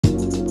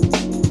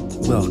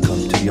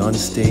Welcome to the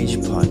Onstage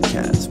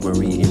podcast, where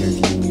we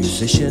interview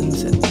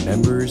musicians and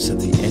members of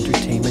the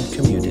entertainment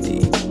community.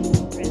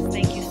 Chris,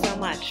 thank you so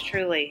much.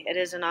 Truly, it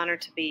is an honor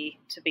to be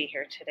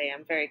here today.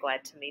 I'm very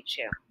glad to meet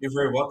you. You're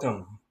very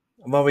welcome.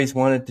 I've always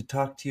wanted to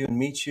talk to you and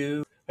meet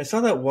you. I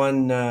saw that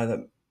one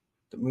the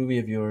movie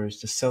of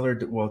yours, the Cellar,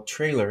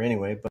 trailer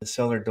anyway, but the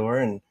Cellar Door,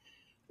 and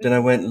then I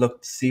went and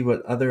looked to see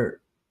what other,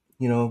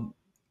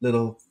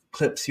 little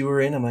clips you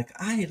were in. I'm like,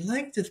 I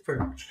like this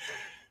person,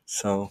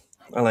 so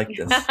I like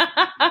this.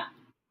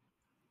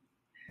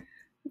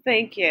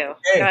 Thank you.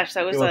 Hey, Gosh,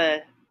 that was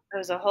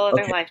a whole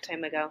other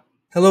lifetime ago.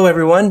 Hello,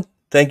 everyone.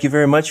 Thank you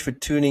very much for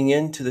tuning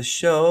in to the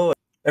show.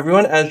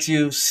 Everyone, as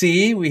you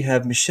see, we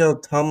have Michelle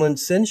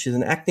Tomlinson. She's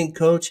an acting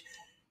coach,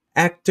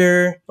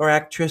 actor or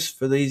actress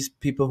for these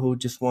people who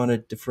just want to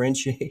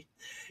differentiate,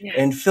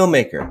 and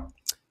filmmaker.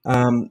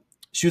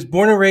 She was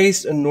born and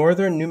raised in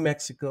northern New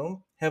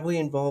Mexico, heavily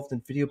involved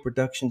in video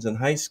productions in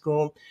high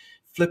school,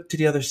 flipped to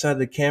the other side of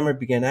the camera,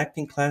 began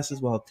acting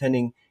classes while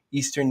attending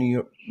Eastern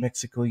New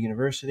Mexico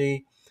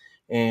University,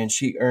 and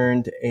she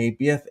earned a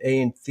BFA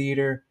in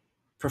theater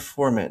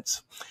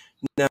performance.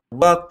 Now,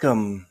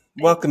 welcome,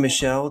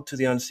 Michelle, to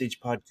the Onstage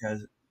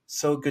podcast.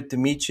 So good to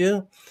meet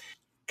you.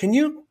 Can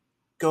you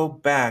go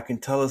back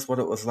and tell us what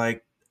it was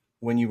like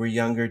when you were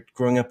younger,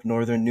 growing up in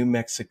northern New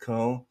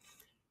Mexico,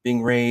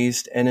 being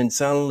raised, and then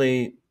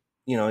suddenly,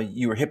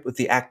 you were hit with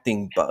the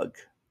acting bug?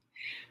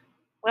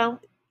 Well,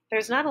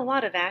 there's not a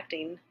lot of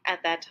acting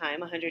at that time,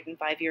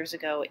 105 years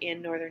ago,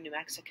 in northern New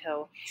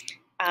Mexico.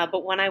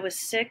 But when I was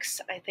six,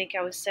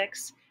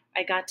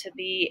 I got to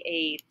be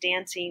a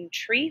dancing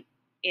tree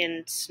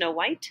in Snow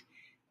White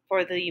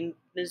for the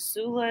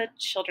Missoula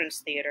Children's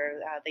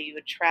Theater. They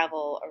would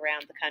travel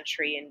around the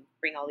country and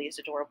bring all these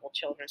adorable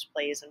children's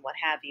plays and what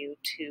have you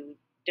to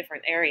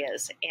different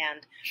areas.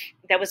 And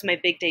that was my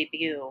big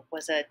debut,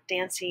 was a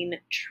dancing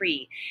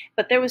tree.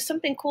 But there was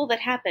something cool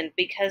that happened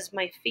because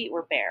my feet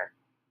were bare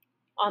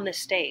on the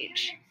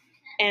stage.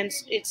 And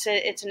it's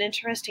an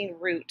interesting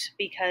route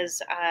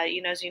because,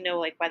 as you know,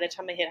 like by the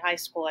time I hit high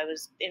school, I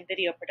was in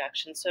video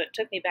production. So it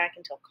took me back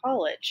until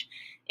college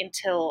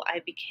until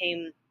I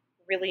became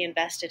really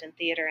invested in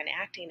theater and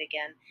acting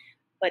again.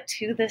 But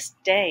to this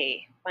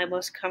day, my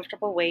most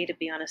comfortable way to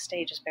be on a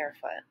stage is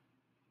barefoot.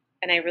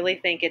 And I really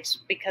think it's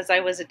because I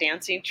was a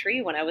dancing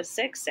tree when I was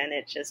 6, and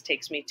it just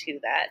takes me to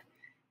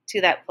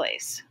that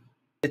place.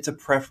 It's a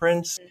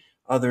preference. Mm-hmm.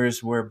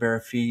 Others wear bare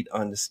feet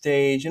on the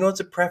stage. It's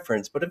a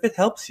preference, but if it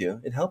helps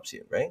you,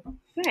 right?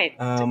 Right.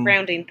 It's a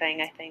grounding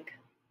thing, I think.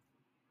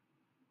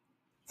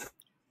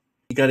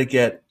 You got to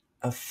get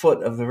a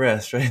foot of the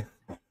rest, right?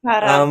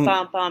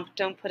 Bump.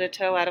 Don't put a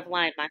toe out of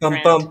line, my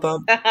friend.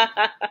 Bump.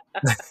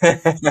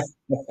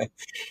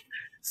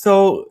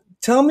 So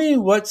tell me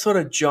what sort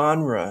of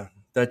genre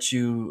that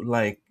you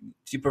like.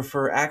 Do you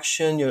prefer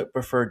action? Do you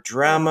prefer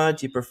drama?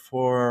 Do you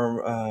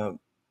prefer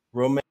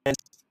romance?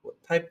 What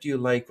type do you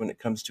like when it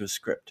comes to a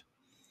script?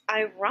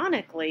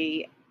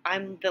 Ironically,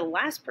 I'm the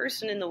last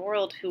person in the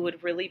world who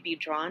would really be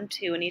drawn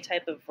to any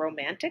type of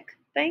romantic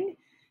thing.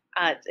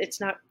 It's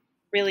not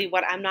really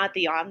what I'm not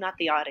the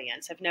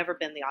audience. I've never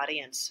been the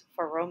audience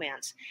for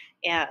romance,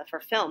 for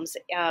films.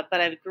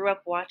 But I grew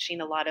up watching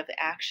a lot of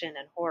action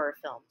and horror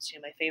films.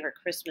 My favorite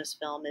Christmas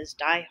film is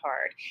Die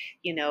Hard.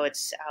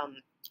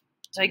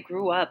 So I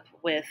grew up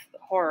with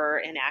horror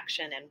and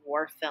action and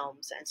war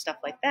films and stuff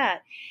like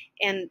that,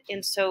 and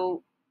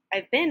so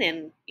I've been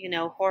in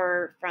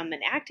horror from an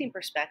acting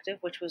perspective,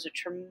 which was a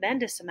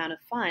tremendous amount of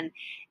fun,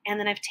 and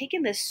then I've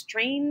taken this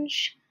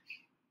strange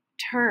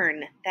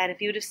turn that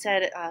if you would have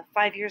said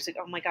 5 years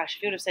ago, oh my gosh,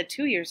 if you would have said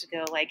 2 years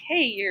ago, like,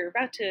 hey, you're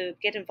about to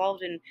get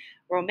involved in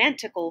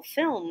romantical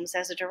films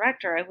as a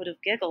director, I would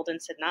have giggled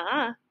and said,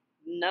 nah,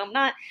 no, I'm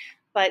not.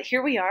 But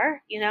here we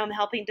are. I'm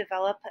helping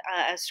develop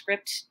a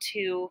script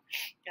to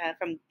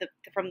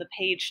from the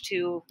page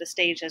to the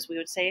stage, as we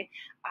would say,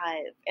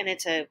 and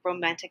it's a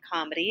romantic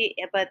comedy.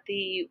 But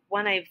the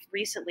one I've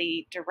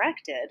recently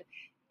directed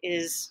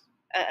is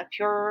a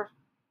pure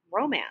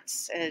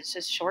romance. It's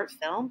a short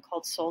film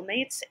called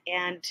Soulmates,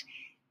 and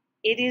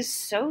it is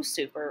so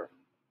super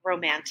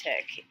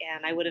romantic.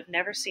 And I would have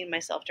never seen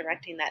myself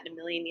directing that in a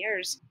million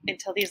years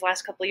until these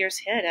last couple of years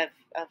hit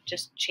of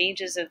just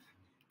changes of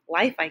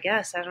life, I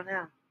guess. I don't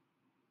know.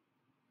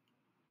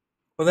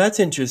 Well, that's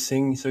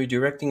interesting. So you're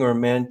directing a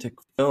romantic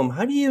film.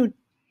 How do you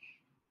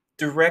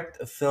direct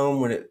a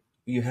film when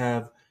you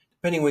have,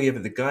 depending whether you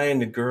have the guy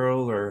and the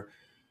girl or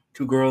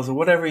two girls or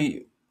whatever,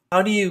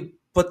 how do you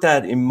put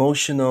that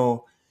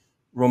emotional,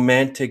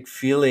 romantic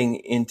feeling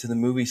into the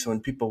movie so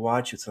when people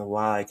watch it, so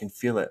wow, I can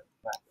feel it.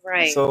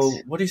 Right. So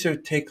what is your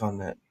take on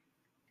that?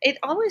 It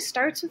always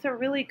starts with a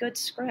really good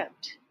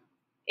script.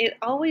 It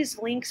always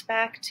links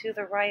back to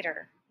the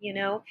writer,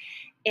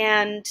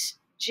 and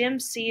Jim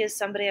C. is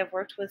somebody I've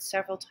worked with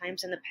several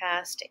times in the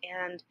past,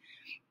 and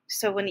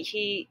so when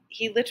he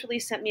literally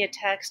sent me a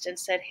text and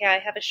said, hey, I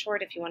have a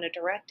short if you want to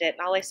direct it,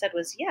 and all I said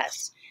was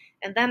yes.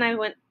 And then I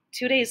went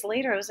 2 days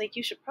later, I was like,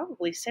 you should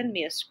probably send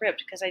me a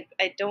script because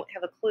I don't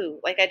have a clue.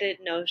 Like, I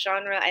didn't know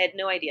genre. I had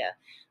no idea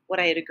what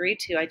I had agreed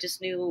to. I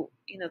just knew,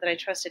 that I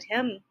trusted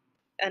him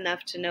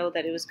enough to know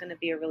that it was going to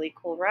be a really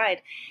cool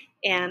ride.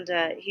 And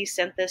he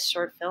sent this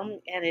short film,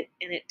 and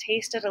it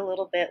tasted a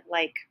little bit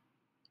like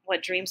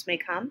What Dreams May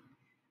Come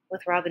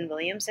with Robin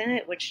Williams in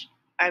it, which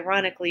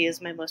ironically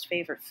is my most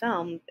favorite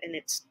film, and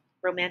it's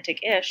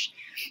romantic-ish,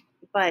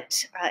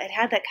 but it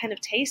had that kind of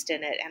taste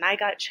in it. And I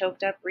got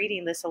choked up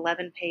reading this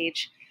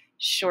 11-page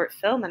short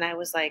film, and I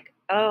was like,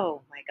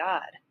 oh my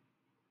God,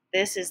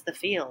 this is the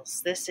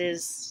feels. This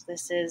is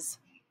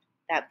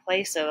that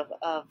place of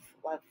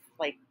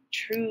like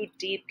true,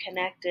 deep,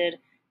 connected,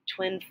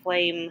 twin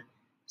flame,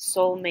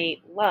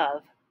 soulmate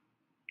love,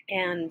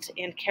 and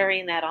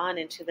carrying that on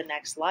into the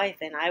next life.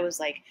 And I was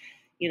like,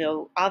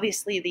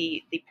 obviously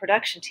the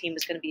production team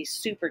is going to be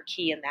super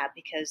key in that,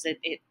 because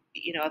it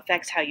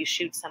affects how you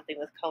shoot something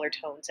with color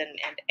tones and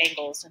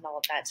angles and all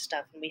of that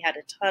stuff. And we had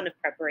a ton of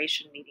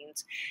preparation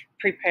meetings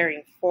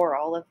preparing for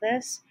all of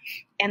this.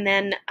 And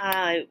then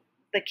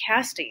the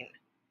casting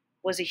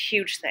was a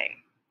huge thing.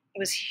 It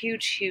was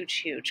huge, huge,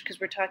 huge, because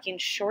we're talking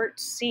short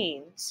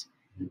scenes,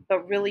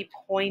 but really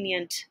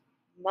poignant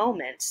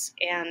moments.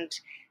 And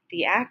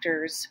the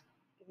actors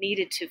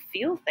needed to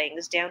feel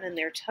things down in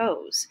their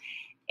toes.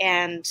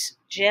 And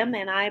Jim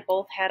and I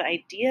both had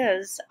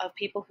ideas of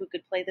people who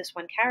could play this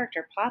one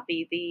character,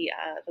 Poppy,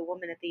 the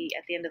woman at the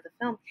end of the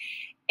film.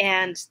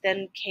 And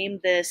then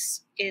came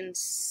this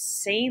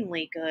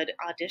insanely good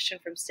audition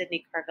from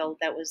Sydney Carville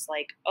that was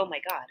like, oh my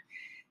God,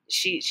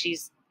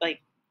 she's like,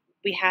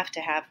 we have to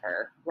have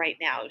her right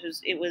now.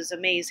 It was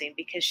amazing,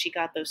 because she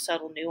got those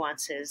subtle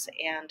nuances,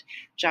 and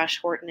Josh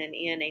Horton and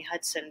Ian A.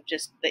 Hudson,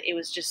 it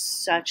was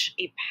just such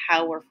a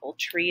powerful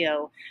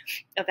trio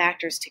of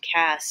actors to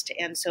cast.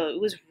 And so it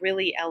was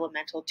really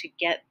elemental to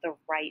get the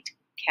right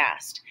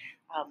cast.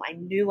 I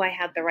knew I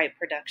had the right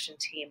production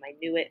team. I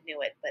knew it,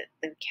 but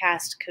the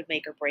cast could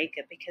make or break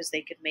it, because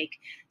they could make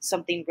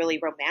something really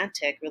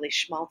romantic, really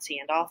schmaltzy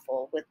and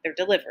awful with their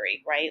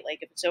delivery, right?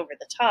 Like if it's over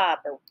the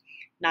top or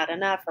not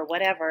enough or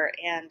whatever.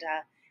 And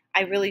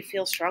I really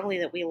feel strongly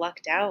that we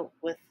lucked out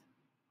with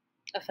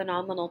a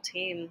phenomenal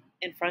team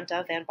in front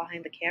of and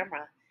behind the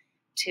camera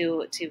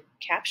to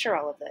capture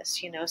all of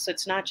this, So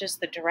it's not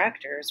just the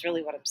director is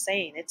really what I'm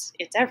saying. It's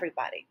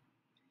everybody.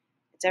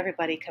 It's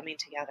everybody coming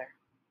together.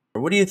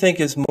 What do you think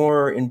is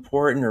more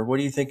important, or what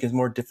do you think is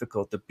more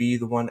difficult, to be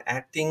the one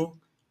acting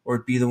or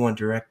be the one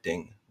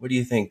directing? What do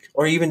you think?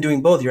 Or even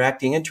doing both, you're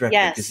acting and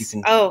directing, because you Yes.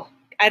 can. Oh,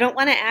 I don't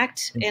want to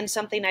act in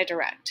something I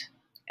direct,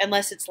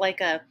 unless it's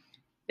like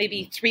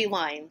maybe 3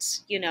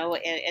 lines,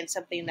 and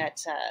something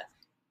that's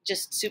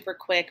just super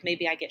quick.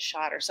 Maybe I get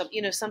shot or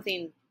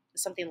something,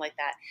 something like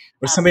that.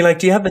 Or somebody like,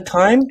 do you have the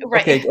time?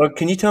 Right. Okay, or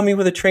can you tell me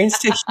where the train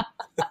station?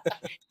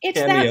 It's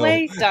that Cameo.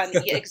 way done. Yeah,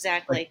 Like,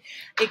 exactly.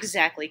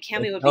 like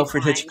Cameo would be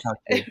Alfred fine. Hitchcock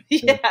did.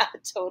 Yeah. Yeah,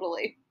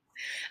 totally.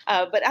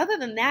 But other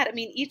than that, I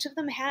mean, each of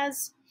them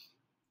has,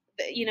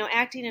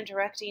 acting and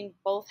directing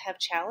both have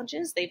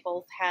challenges. They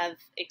both have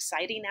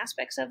exciting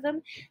aspects of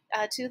them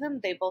to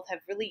them. They both have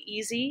really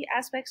easy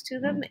aspects to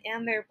them,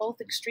 and they're both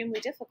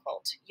extremely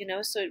difficult.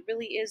 So it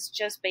really is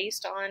just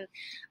based on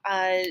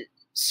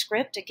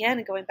script again,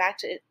 and going back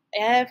to it.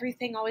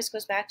 Everything always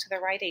goes back to the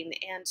writing,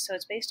 and so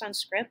it's based on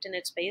script, and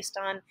it's based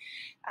on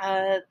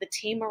the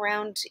team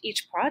around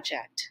each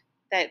project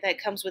that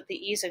comes with the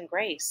ease and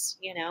grace.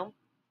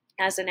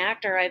 As an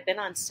actor, I've been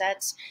on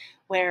sets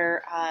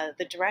where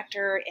the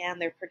director and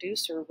their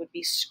producer would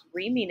be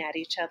screaming at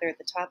each other at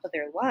the top of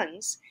their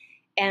lungs,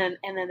 and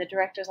then the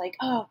director's like,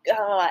 oh,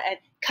 and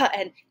cut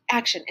and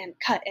action and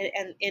cut,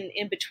 and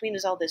in between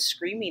is all this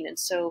screaming. And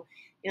so,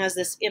 as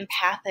this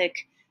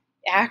empathic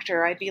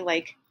actor, I'd be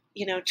like,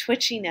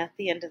 twitching at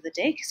the end of the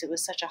day, because it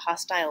was such a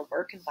hostile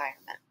work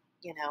environment.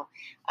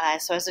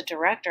 So as a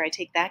director, I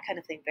take that kind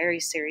of thing very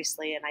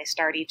seriously, and I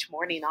start each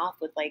morning off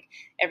with like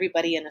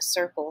everybody in a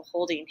circle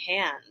holding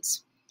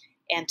hands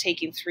and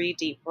taking 3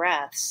 deep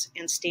breaths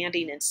and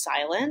standing in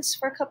silence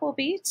for a couple of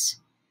beats,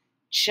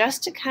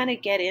 just to kind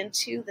of get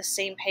into the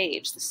same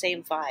page, the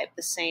same vibe,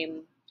 the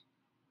same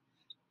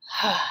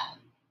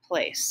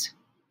place.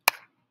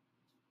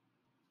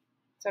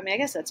 So I mean, I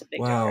guess that's a big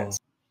Wow. difference.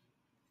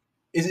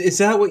 Is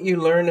that what you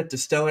learned at the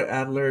Stellar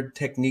Adler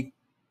technique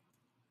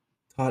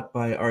taught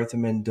by Arthur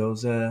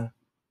Mendoza?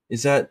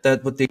 Is that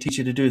what they teach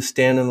you to do, is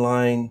stand in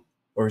line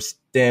or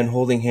stand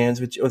holding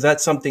hands with you? Or is that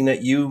something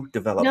that you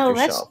developed No,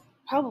 that's yourself?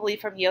 probably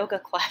from yoga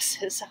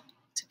classes,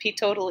 to be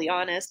totally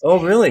honest. Oh,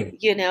 really?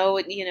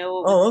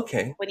 Oh,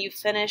 okay. When you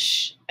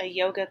finish a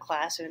yoga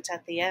class, and it's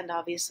at the end,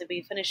 obviously, when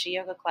you finish a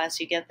yoga class,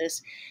 you get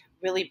this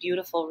really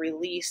beautiful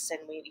release,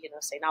 and we,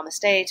 say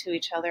namaste to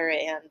each other,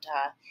 and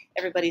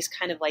everybody's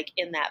kind of like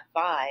in that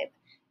vibe.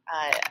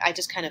 I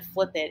just kind of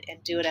flip it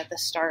and do it at the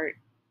start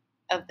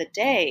of the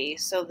day,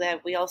 so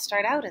that we all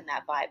start out in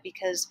that vibe,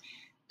 because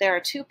there are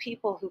 2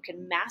 people who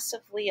can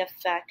massively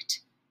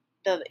affect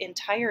the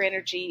entire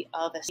energy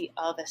of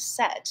a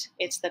set.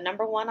 It's the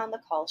number 1 on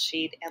the call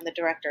sheet and the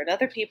director. And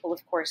other people,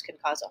 of course, can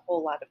cause a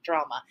whole lot of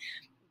drama.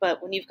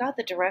 But when you've got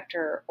the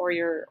director or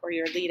your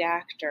lead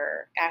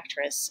actor,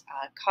 actress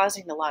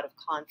causing a lot of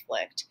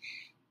conflict,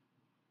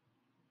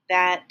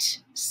 that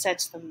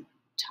sets the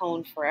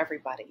tone for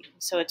everybody.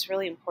 So it's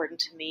really important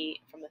to me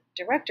from a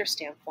director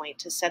standpoint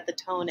to set the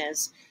tone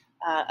as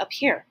up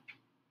here,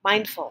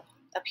 mindful,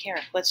 up here.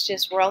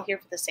 We're all here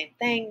for the same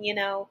thing,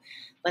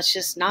 let's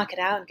just knock it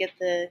out and get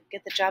the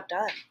job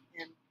done.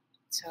 And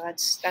so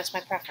that's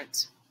my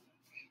preference.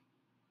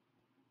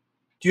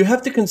 Do you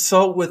have to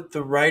consult with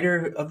the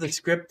writer of the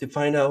script to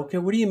find out, okay,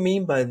 what do you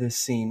mean by this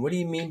scene? What do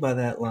you mean by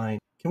that line?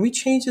 Can we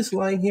change this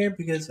line here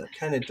because it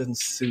kind of doesn't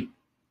suit,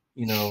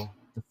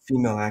 the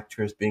female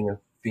actress being a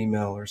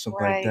female or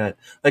something like Right. that?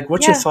 Like,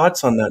 what's your Yeah.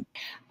 thoughts on that?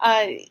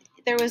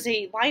 There was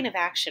a line of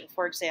action,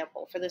 for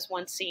example, for this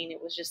one scene.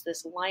 It was just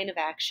this line of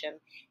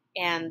action,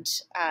 and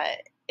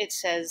it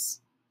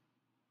says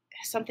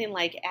something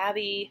like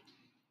Abby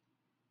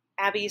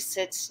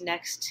sits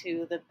next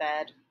to the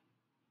bed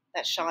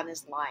that Sean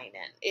is lying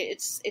in.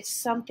 It's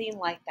something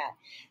like that.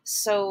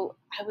 So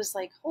I was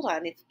like, hold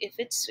on,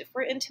 if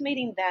we're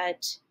intimating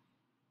that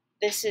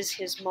this is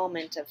his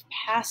moment of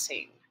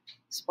passing,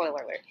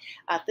 spoiler alert,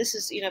 this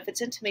is, if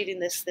it's intimating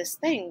this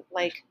thing,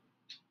 like,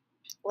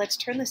 let's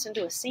turn this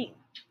into a scene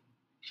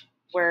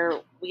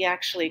where we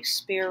actually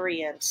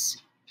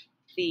experience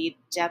the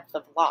depth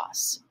of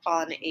loss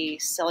on a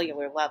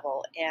cellular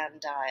level.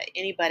 And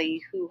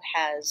anybody who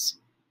has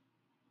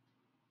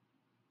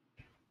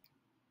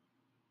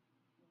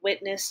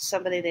witnessed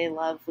somebody they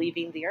love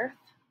leaving the earth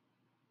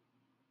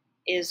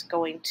is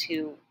going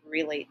to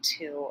relate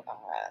to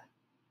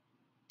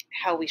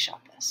how we shot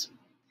this.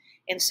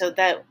 And so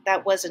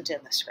that wasn't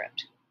in the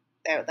script.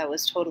 That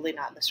was totally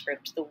not in the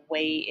script. The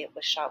way it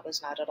was shot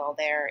was not at all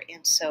there.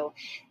 And so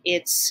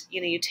it's,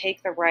 you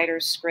take the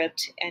writer's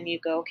script and you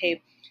go,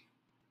 okay,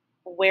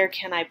 where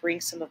can I bring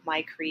some of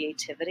my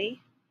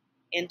creativity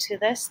into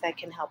this that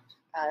can help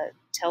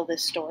tell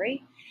this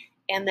story?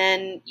 And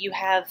then you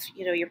have,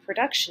 your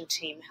production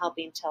team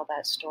helping tell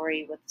that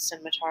story with the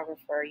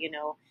cinematographer.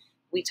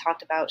 We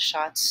talked about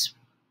shots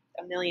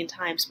a million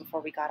times before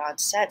we got on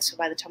set. So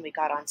by the time we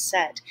got on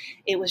set,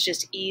 it was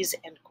just ease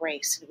and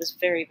grace. It was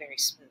very, very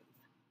smooth.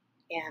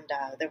 And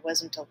there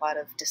wasn't a lot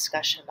of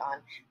discussion on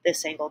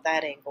this angle,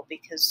 that angle,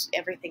 because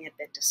everything had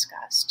been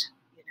discussed,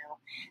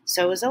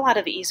 So it was a lot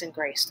of ease and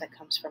grace that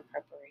comes from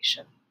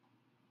preparation.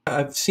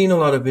 I've seen a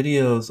lot of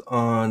videos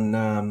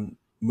on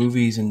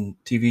movies and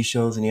TV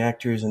shows, and the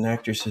actors and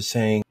actresses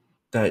saying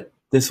that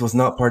this was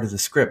not part of the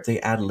script. They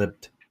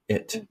ad-libbed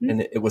it,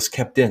 and it was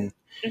kept in.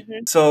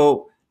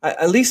 So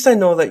at least I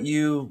know that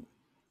you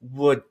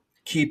would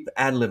keep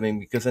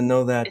ad-libbing, because I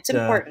know that It's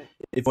important.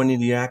 if one of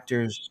the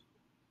actors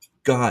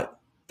got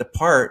the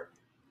part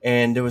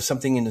and there was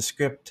something in the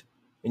script,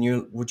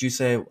 and would you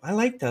say, I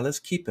like that, let's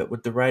keep it?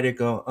 Would the writer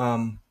go,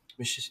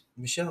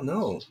 Michelle,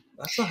 no,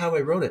 that's not how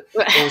I wrote it?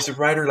 Or was the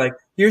writer like,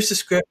 here's the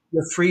script,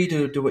 you're free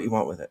to do what you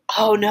want with it?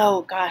 Oh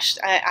no, gosh,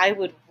 I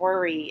would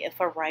worry if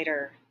a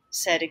writer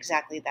said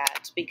exactly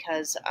that,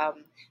 because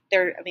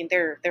they're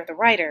the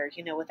writer.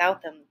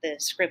 Without them, the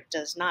script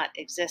does not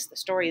exist. The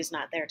story is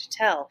not there to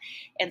tell,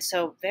 and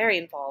so very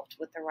involved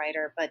with the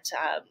writer. But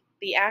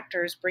the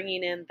actors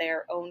bringing in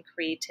their own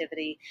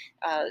creativity,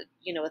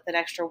 with an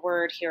extra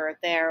word here or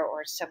there,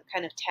 or some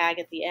kind of tag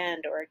at the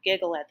end, or a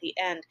giggle at the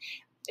end,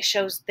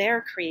 shows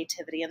their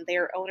creativity and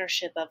their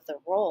ownership of the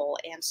role.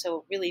 And so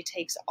it really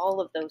takes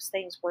all of those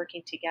things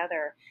working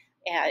together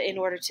in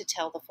order to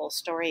tell the full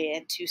story.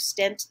 And to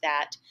stint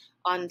that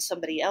on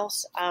somebody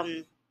else,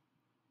 not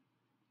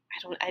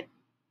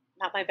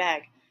my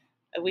bag.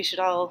 We should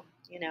all,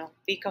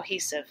 be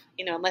cohesive,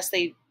 unless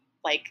they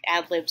like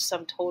ad-libbed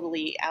some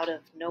totally out of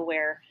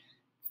nowhere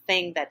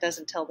thing that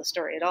doesn't tell the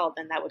story at all,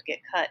 then that would get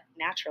cut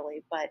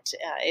naturally. But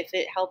if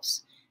it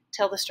helps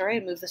tell the story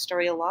and move the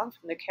story along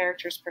from the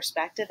character's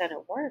perspective and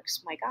it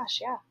works, my gosh,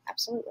 yeah,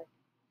 absolutely.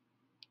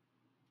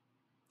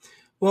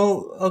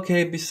 Well,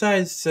 okay,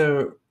 besides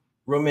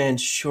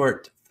romance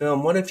short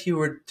film, what if you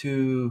were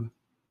to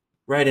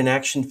write an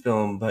action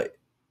film, but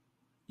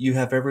you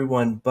have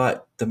everyone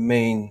but the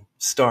main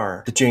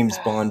star, the James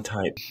Bond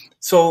type?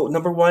 So,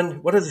 number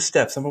one, what are the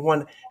steps? Number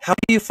one, how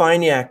do you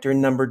find the actor?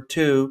 Number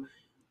two,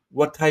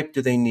 what type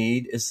do they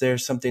need? Is there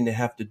something they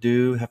have to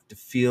do, have to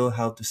feel,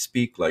 how to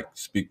speak, like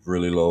speak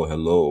really low,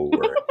 hello,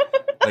 or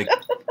like,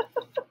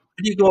 how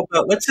do you go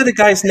about, let's say the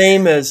guy's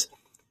name is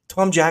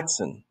Tom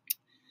Jackson.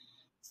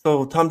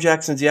 So Tom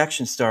Jackson's the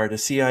action star, the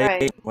CIA,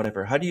 Right.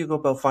 whatever. How do you go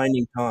about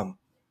finding Tom?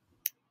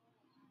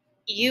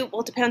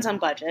 Well, it depends on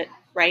budget,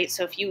 right?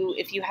 So if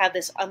you have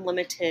this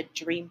unlimited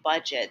dream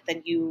budget,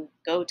 then you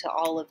go to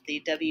all of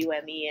the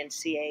WME and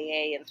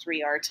CAA and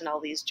 3 Arts and all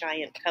these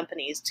giant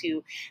companies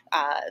to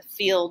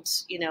field,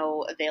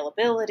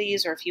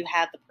 availabilities. Or if you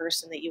have the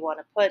person that you want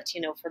to put,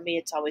 for me,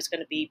 it's always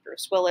going to be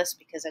Bruce Willis,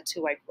 because that's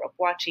who I grew up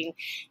watching.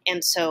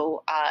 And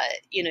so,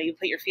 you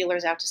put your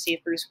feelers out to see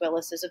if Bruce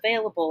Willis is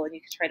available, and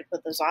you can try to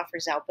put those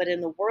offers out. But in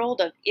the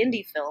world of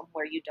indie film,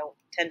 where you don't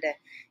tend to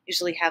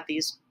usually have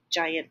these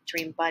giant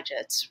dream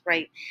budgets,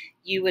 right?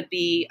 You would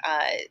be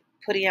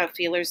putting out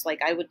feelers. Like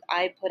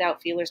I put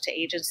out feelers to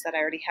agents that I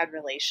already had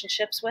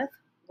relationships with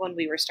when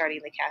we were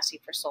starting the casting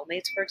for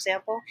Soulmates, for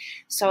example.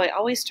 So I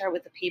always start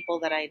with the people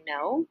that I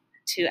know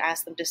to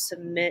ask them to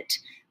submit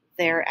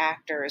their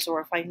actors.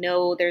 Or if I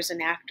know there's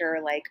an actor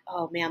like,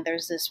 oh man,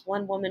 there's this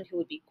one woman who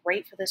would be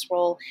great for this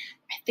role.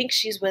 I think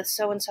she's with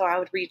so and so. I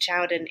would reach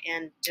out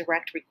and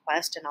direct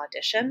request an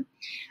audition.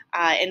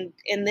 And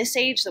in this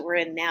age that we're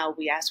in now,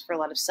 we ask for a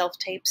lot of self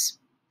tapes.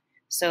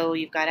 So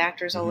you've got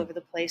actors all Mhm. over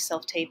the place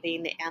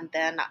self-taping, and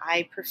then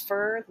I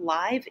prefer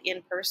live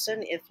in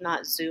person, if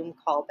not Zoom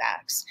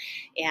callbacks.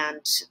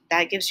 And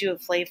that gives you a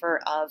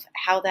flavor of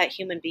how that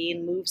human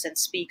being moves and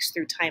speaks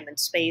through time and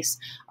space.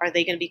 Are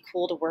they going to be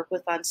cool to work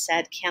with on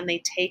set? Can they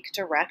take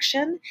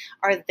direction?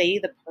 Are they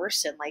the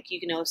person? Like,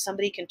 you know,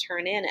 somebody can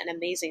turn in an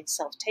amazing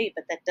self-tape,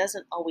 but that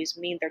doesn't always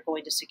mean they're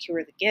going to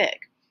secure the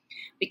gig,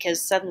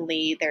 because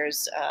suddenly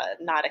there's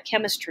not a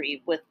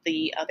chemistry with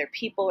the other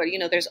people, or, you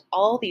know, there's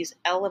all these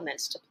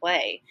elements to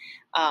play,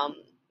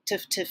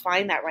 to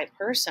find that right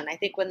person. I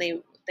think when they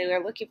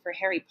were looking for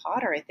Harry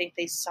Potter, I think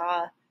they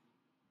saw,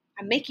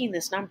 I'm making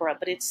this number up,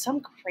 but it's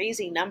some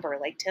crazy number,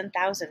 like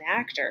 10,000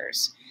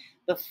 actors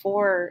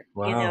before,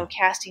 you know, Wow.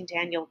 casting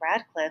Daniel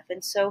Radcliffe.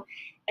 And so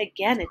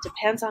again, it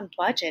depends on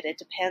budget, it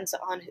depends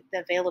on the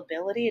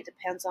availability, it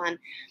depends on,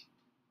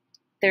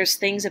 there's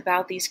things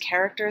about these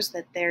characters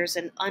that there's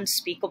an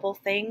unspeakable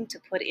thing to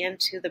put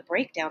into the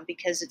breakdown,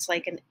 because it's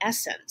like an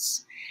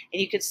essence.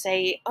 And you could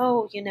say,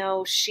 oh, you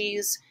know,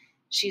 she's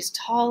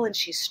tall and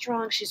she's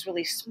strong, she's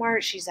really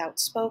smart, she's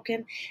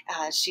outspoken,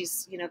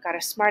 she's, you know, got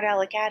a smart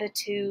aleck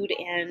attitude,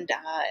 and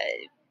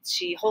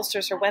she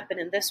holsters her weapon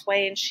in this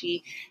way, and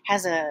she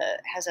has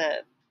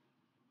a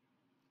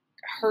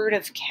herd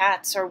of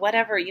cats or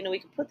whatever. You know, we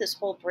can put this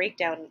whole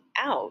breakdown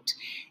out,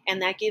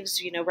 and that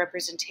gives, you know,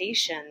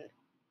 representation,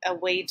 a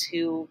way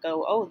to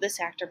go, oh, this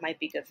actor might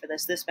be good for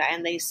this,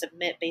 and they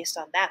submit based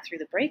on that through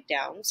the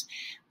breakdowns,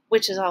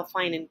 which is all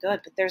fine and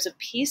good. But there's a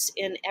piece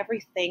in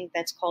everything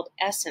that's called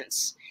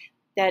essence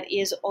that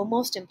is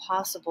almost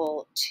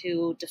impossible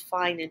to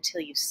define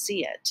until you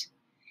see it.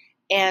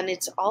 And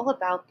it's all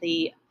about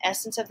the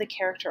essence of the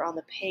character on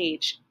the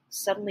page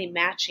suddenly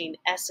matching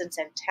essence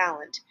and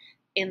talent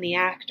in the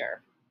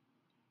actor.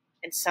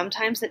 And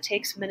sometimes it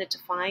takes a minute to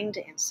find,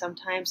 and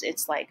sometimes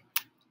it's like,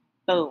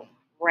 boom,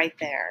 right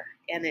there.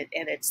 And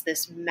it's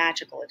this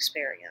magical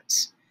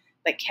experience.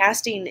 But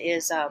casting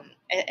is,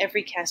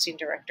 every casting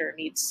director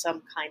needs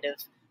some kind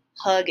of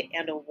hug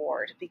and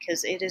award,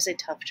 because it is a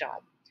tough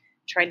job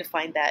trying to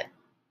find that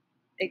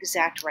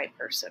exact right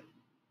person.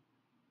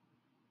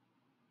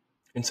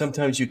 And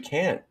sometimes you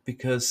can't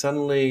because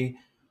suddenly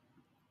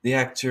the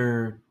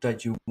actor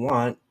that you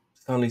want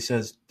suddenly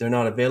says they're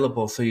not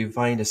available. So you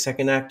find a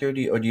second actor, or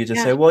do you just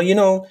Yeah, say, well, you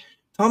know,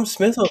 Tom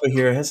Smith over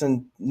here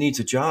hasn't needs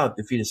a job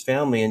to feed his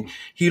family, and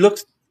he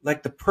looks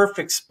like the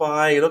perfect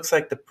spy. He looks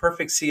like the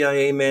perfect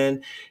CIA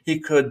man. He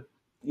could,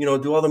 you know,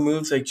 do all the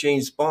moves like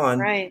James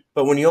Bond. right.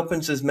 But when he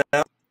opens his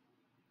mouth,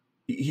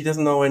 he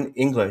doesn't know in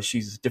English.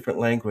 He's a different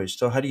language.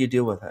 So how do you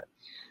deal with that?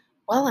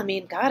 Well, I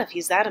mean, God, if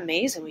he's that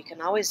amazing, we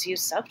can always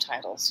use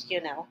subtitles, you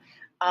know.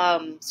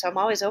 So I'm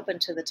always open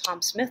to the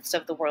Tom Smiths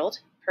of the world,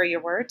 per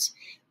your words.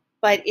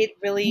 But it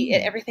really,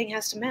 Hmm. everything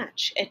has to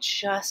match. It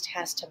just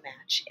has to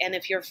match. And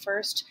if your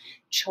first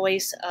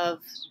choice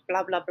of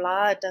blah blah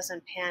blah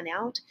doesn't pan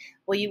out,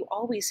 well, you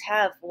always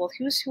have, well,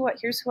 here's who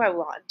I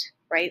want,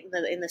 right?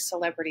 In the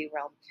celebrity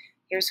realm,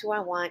 here's who I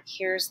want.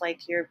 Here's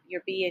like your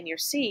B and your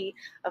C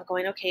of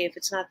going, okay, if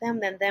it's not them,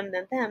 then them,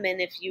 then them. And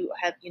if you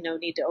have, you know,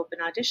 need to open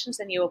auditions,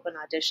 then you open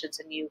auditions,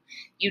 and you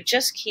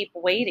just keep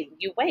waiting.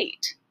 You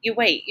wait.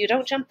 You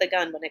don't jump the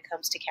gun when it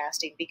comes to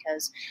casting,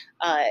 because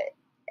uh,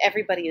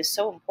 everybody is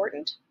so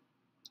important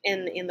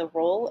in the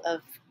role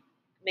of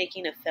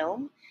making a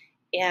film.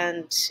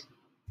 And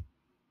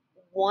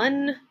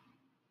one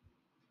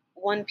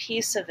one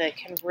piece of it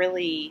can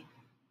really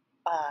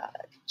uh,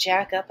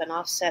 jack up and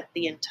offset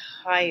the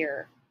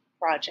entire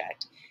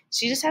project.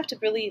 So you just have to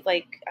really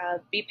like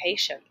be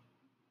patient,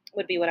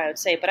 would be what I would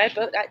say. But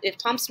if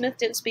Tom Smith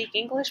didn't speak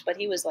English, but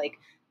he was like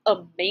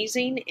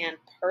amazing and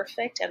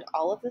perfect and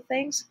all of the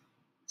things,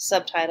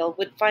 subtitle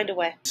would find a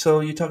way. So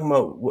you're talking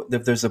about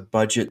if there's a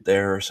budget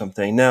there or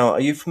something. Now,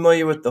 are you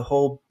familiar with the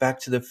whole Back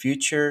to the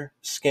Future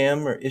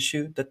scam or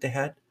issue that they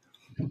had?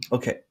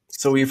 Okay,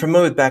 so you're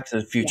familiar with Back to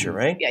the Yeah, Future,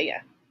 right? yeah,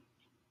 yeah.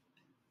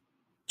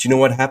 Do you know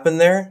what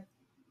happened there?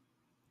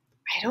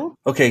 I don't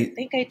Okay,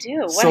 think I do.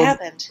 What so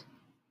happened?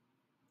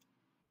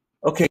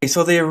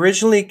 so they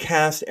originally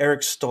cast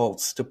Eric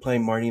Stoltz to play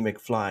Marty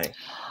McFly,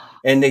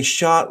 and they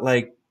shot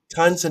like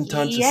tons and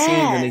tons of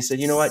scenes. And they said,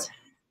 you know what? Yes.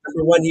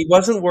 Number one, he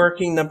wasn't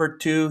working. Number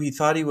two, he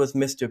thought he was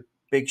Mr.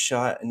 Big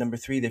Shot. And number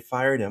three, they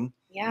fired him.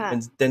 Yeah.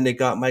 And then they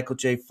got Michael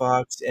J.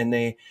 Fox, and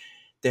they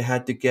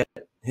had to get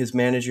his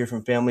manager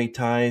from Family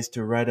Ties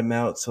to write him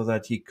out so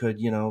that he could,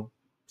 you know,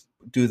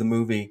 do the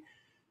movie.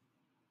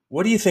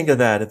 What do you think of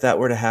that? If that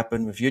were to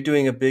happen, if you're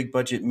doing a big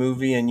budget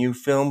movie and you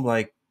film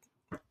like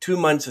 2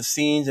 months of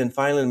scenes, and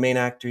finally the main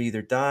actor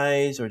either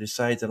dies or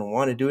decides I don't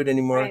want to do it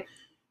anymore, Right.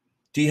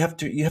 do you have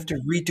to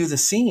redo the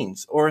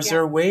scenes, or is Yeah.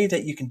 there a way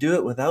that you can do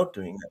it without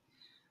doing that?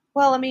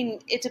 Well, I mean,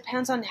 it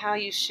depends on how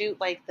you shoot,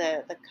 like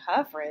the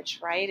coverage,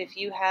 right? If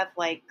you have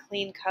like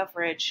clean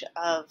coverage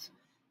of,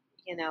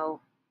 you know,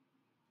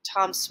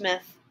 Tom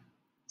Smith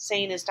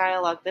saying his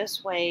dialogue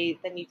this way,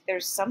 then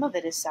there's some of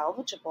it is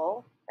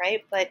salvageable,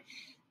 right? But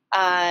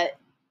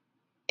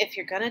if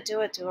you're gonna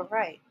do it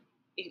right.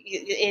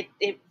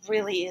 It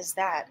really is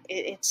that.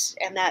 It's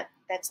and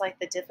that's like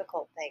the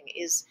difficult thing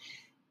is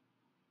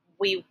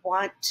we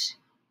want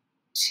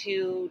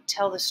to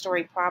tell the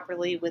story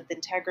properly with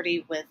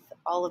integrity, with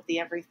all of the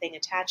everything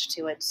attached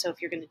to it. So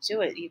if you're going to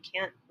do it, you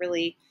can't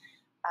really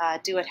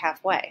do it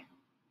halfway.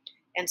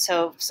 And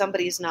so if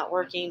somebody's not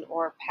working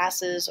or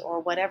passes or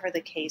whatever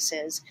the case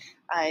is,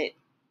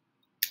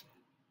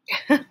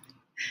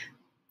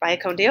 via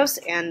con Dios,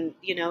 and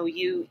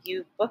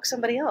you book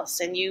somebody else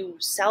and you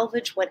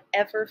salvage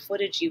whatever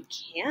footage you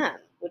can,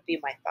 would be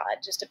my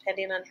thought, just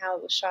depending on how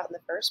it was shot in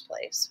the first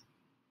place.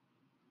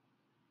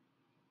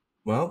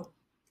 Well,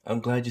 I'm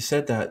glad you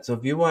said that. So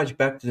if you watch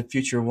Back to the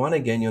Future 1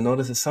 again, you'll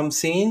notice that some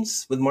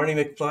scenes with Marty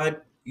McFly,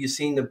 you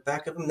see in the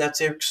back of him,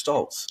 that's Eric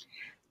Stoltz.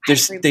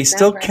 They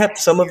still kept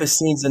some of his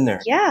scenes in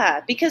there.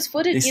 Yeah, because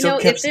footage, They still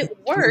if kept it some scenes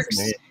in works,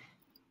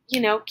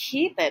 there.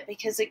 keep it,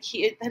 because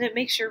then it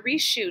makes your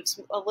reshoots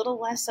a little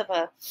less of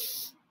a,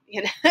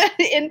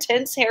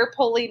 intense hair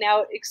pulling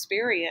out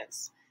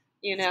experience.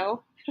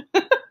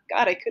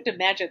 God, I couldn't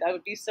imagine. I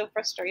would be so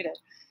frustrated.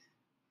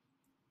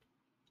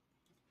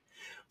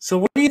 So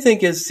what do you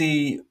think is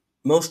the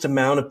most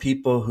amount of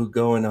people who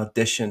go and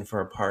audition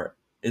for a part?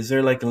 Is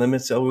there like a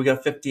limit? So we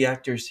got 50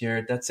 actors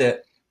here. That's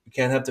it. We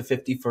can't have the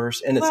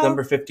 51st. And it's Well,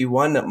 number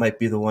 51 that might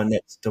be the one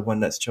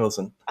that's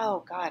chosen.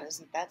 oh God,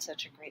 isn't that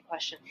such a great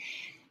question?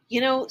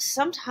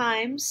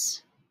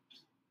 Sometimes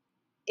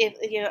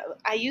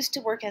I used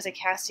to work as a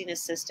casting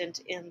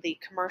assistant in the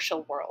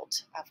commercial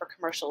world for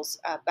commercials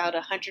about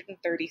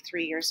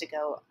 133 years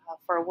ago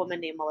for a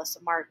woman named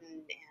Melissa Martin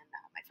and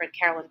my friend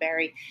Carolyn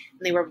Barry,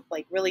 and they were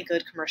like really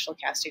good commercial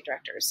casting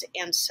directors.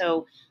 And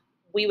so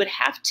we would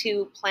have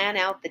to plan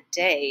out the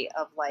day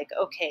of like,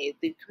 okay,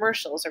 the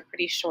commercials are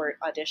pretty short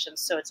auditions,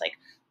 so it's like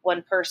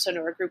one person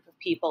or a group of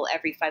people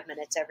every 5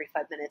 minutes, every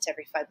 5 minutes,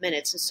 every 5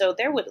 minutes, and so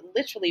there would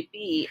literally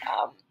be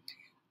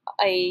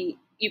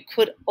you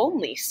could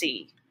only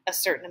see a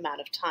certain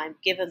amount of time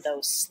given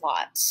those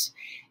slots.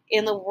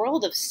 In the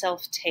world of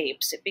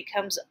self-tapes, it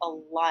becomes a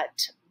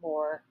lot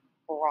more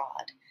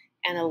broad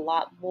and a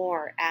lot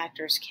more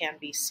actors can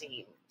be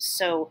seen.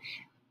 So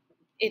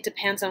it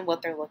depends on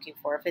what they're looking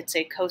for. If it's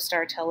a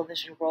co-star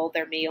television role,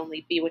 there may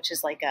only be, which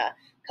is like a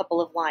couple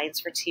of lines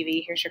for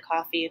TV. Here's your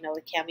coffee,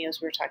 the cameos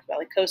we were talking about.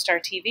 Like co-star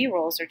TV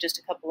roles are just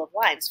a couple of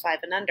lines, 5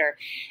 and under.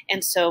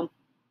 And so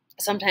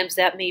sometimes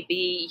that may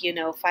be,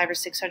 500 or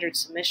 600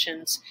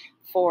 submissions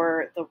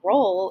for the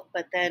role,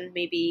 but then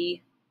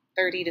maybe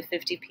 30 to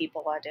 50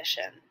 people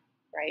audition,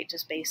 right?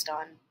 Just based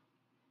on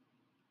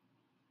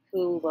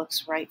who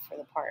looks right for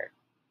the part.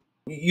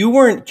 You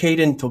weren't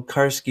Kaden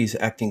Tokarski's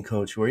acting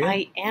coach, were you?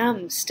 I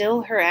am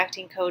still her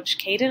acting coach.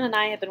 Kaden and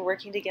I have been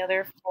working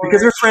together for...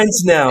 Because we're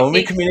friends now.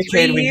 We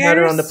communicated. 3 We had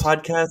her on the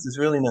podcast. It's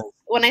really nice.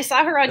 When I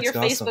saw her on your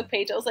That's Facebook awesome.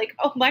 page, I was like,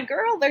 oh, my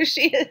girl, there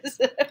she is.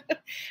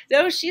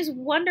 No, she's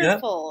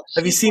wonderful. Yeah.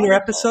 Have you seen her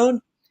episode?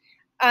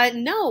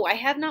 No, I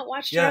have not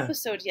watched her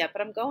episode yet,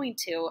 but I'm going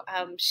to.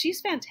 She's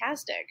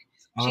fantastic.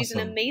 Awesome. She's an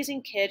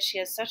amazing kid. She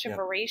has such a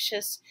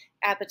voracious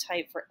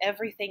appetite for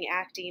everything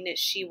acting.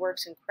 She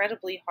works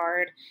incredibly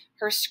hard.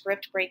 Her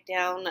script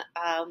breakdown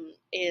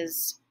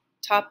is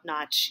top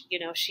notch.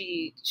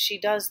 She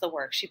does the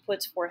work. She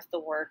puts forth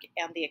the work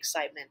and the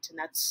excitement, and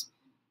that's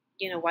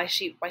why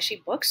she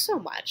books so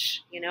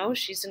much.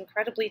 She's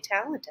incredibly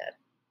talented.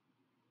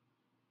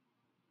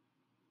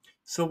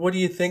 So what do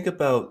you think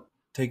about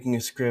taking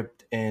a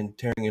script and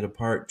tearing it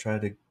apart, try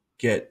to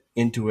get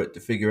into it to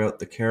figure out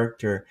the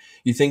character?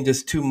 You think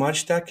there's too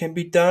much that can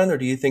be done, or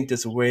do you think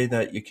there's a way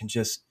that you can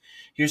just,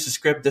 here's the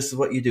script, this is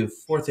what you do,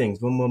 4 things,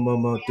 boom, boom,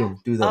 boom,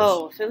 boom, do those?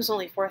 Oh, if it was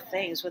only 4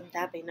 things, wouldn't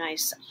that be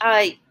nice?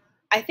 I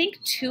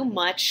think too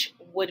much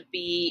would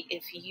be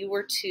if you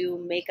were to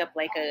make up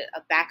like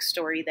a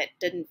backstory that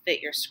didn't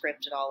fit your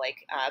script at all. Like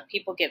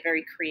people get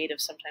very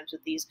creative sometimes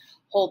with these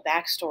whole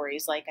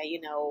backstories, like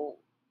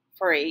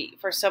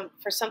for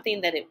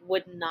something that it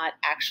would not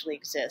actually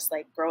exist,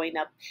 like growing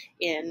up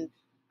in,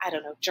 I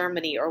don't know,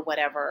 Germany or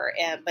whatever,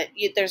 but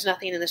there's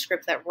nothing in the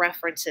script that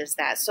references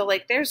that. So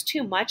like there's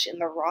too much in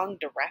the wrong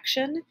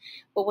direction.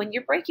 But when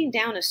you're breaking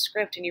down a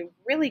script and you're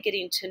really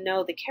getting to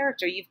know the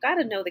character, you've got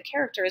to know the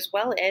character as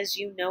well as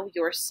you know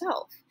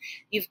yourself.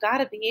 You've got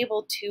to be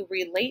able to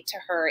relate to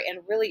her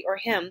and really, or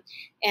him,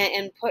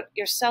 and put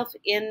yourself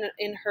in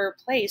her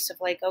place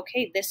of like,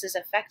 okay, this is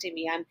affecting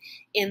me. I'm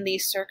in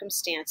these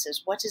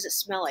circumstances. What does it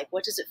smell like?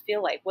 What does it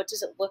feel like? What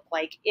does it look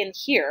like in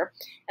here?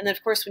 And then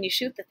of course, when you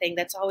shoot the thing,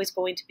 that's always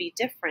going to be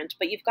different,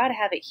 but you've got to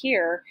have it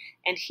here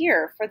and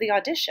here for the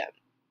audition.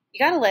 You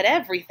got to let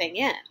everything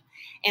in.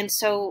 And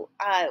so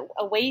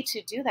a way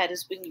to do that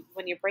is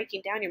when you're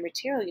breaking down your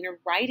material, you're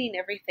writing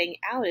everything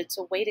out. It's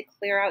a way to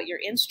clear out your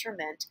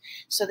instrument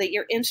so that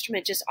your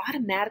instrument just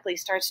automatically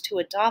starts to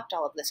adopt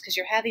all of this, because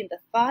you're having the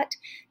thought,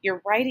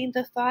 you're writing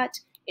the thought,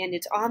 and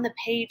it's on the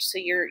page. So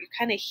you're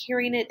kind of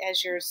hearing it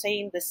as you're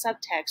saying the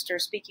subtext or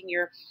speaking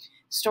your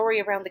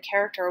story around the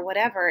character or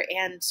whatever.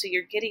 And so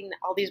you're getting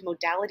all these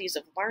modalities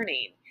of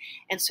learning.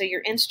 And so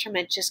your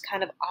instrument just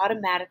kind of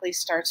automatically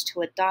starts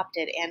to adopt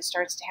it and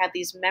starts to have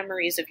these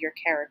memories of your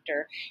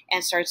character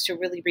and starts to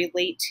really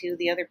relate to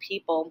the other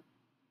people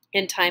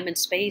in time and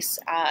space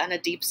on a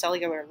deep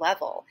cellular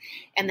level.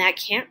 And that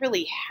can't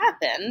really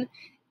happen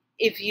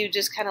if you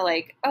just kind of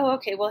like, oh,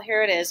 okay, well,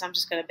 here it is. I'm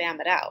just going to bam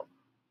it out.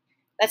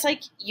 That's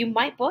like, you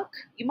might book,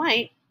 you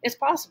might, it's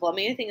possible. I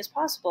mean, anything is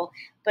possible,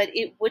 but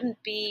it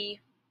wouldn't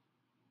be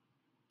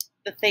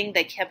the thing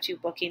that kept you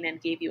booking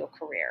and gave you a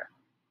career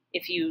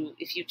if you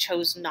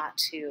chose not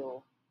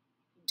to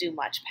do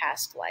much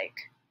past, like,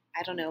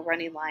 I don't know,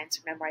 running lines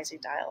or memorizing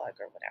dialogue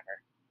or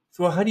whatever.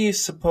 So how do you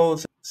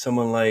suppose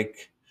someone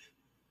like,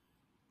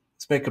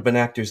 let's make up an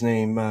actor's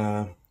name,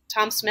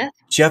 Tom Smith?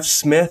 Jeff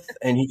Smith,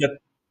 and he got,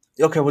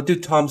 okay, we'll do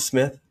Tom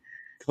Smith.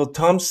 Well,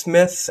 Tom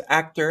Smith's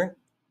actor,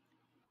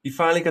 he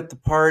finally got the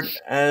part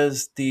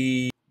as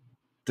the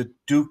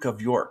Duke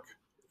of York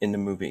in the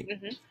movie.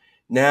 Mm-hmm.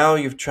 Now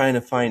you're trying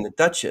to find a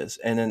Duchess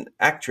and an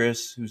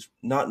actress who's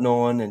not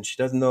known, and she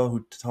doesn't know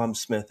who Tom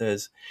Smith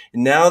is.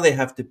 And now they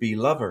have to be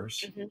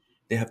lovers. Mm-hmm.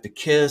 They have to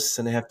kiss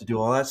and they have to do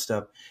all that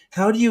stuff.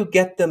 How do you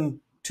get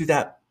them to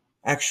that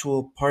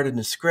actual part in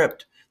the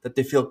script that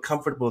they feel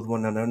comfortable with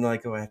one another?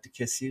 Like, oh, I have to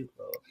kiss you.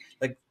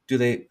 Like, do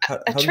they? How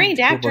A do trained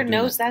you go actor about doing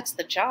knows that? that's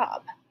the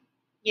job.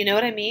 You know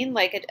what I mean?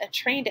 Like a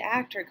trained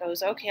actor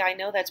goes, okay, I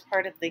know that's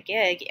part of the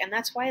gig, and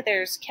that's why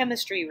there's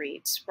chemistry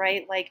reads,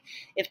 right? Like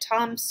if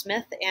Tom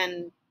Smith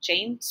and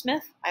Jane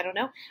Smith, I don't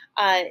know,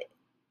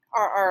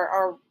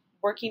 are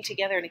working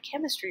together in a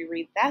chemistry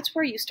read, that's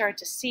where you start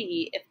to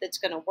see if it's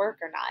going to work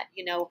or not.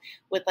 You know,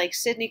 with like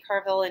Sidney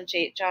Carville and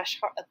Josh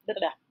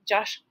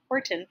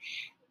Horton,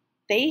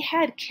 they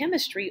had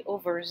chemistry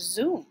over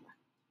Zoom.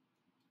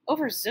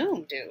 Over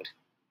Zoom, dude.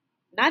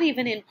 Not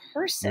even in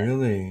person.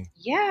 Really?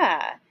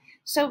 Yeah.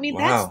 So, I mean,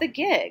 that's Wow. the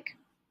gig.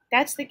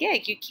 That's the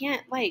gig. You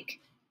can't, like,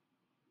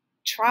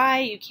 try.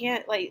 You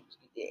can't, like,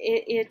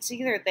 it's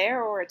either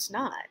there or it's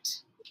not.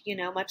 You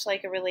know, much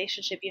like a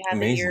relationship you have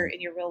Amazing.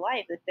 in your real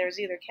life, that there's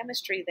either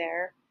chemistry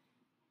there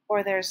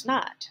or there's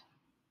not.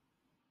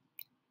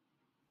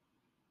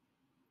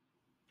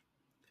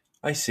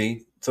 I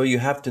see. So you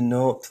have to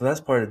know. So that's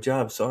part of the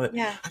job. So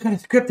Yeah. I got a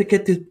script to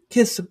get to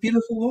kiss a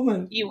beautiful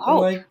woman. You I'm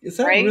hope, like, is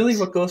that right? really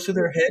what goes through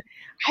their head?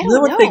 I Is that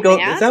don't what they know, go? Is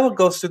man. that what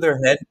goes through their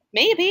head?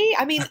 Maybe.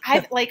 I mean,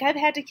 I've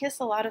had to kiss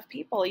a lot of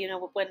people, you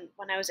know,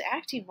 when I was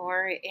acting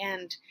more,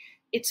 and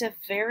it's a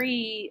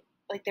very,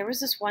 like, there was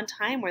this one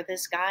time where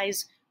this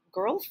guy's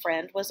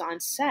girlfriend was on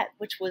set,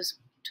 which was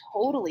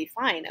totally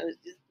fine. It was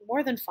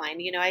more than fine.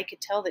 You know, I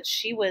could tell that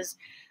she was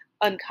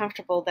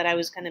uncomfortable that I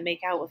was going to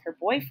make out with her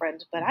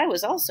boyfriend, but I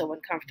was also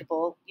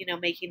uncomfortable, you know,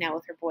 making out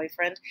with her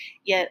boyfriend.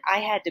 Yet I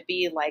had to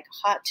be like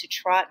hot to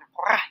trot,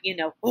 and, you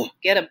know,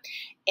 get him.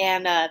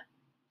 And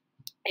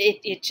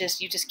it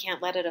just, you just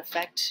can't let it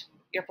affect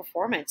your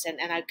performance. And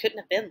I couldn't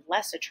have been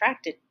less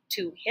attracted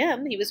to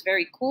him. He was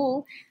very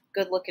cool,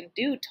 good looking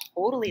dude,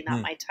 totally not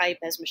Hmm. my type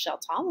as Michelle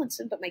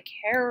Tomlinson, but my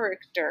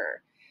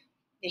character.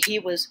 He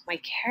was my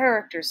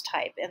character's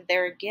type. And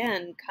there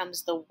again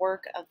comes the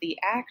work of the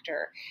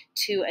actor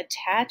to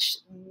attach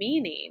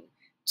meaning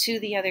to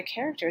the other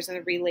characters and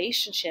the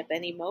relationship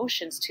and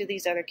emotions to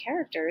these other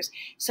characters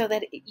so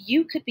that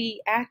you could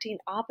be acting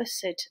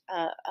opposite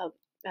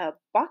a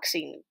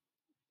boxing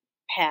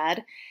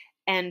pad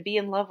and be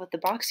in love with the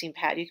boxing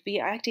pad. You could be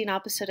acting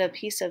opposite a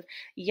piece of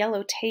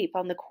yellow tape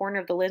on the corner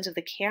of the lens of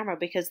the camera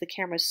because the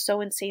camera is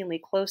so insanely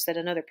close that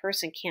another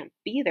person can't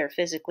be there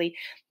physically.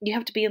 You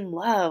have to be in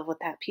love with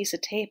that piece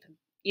of tape,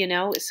 you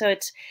know? So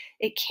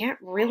it can't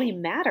really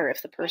matter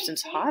if the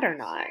person's hot or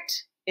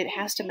not. It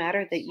has to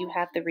matter that you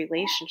have the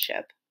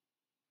relationship.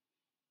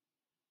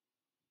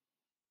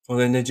 Well,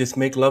 then they just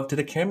make love to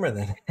the camera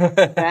then.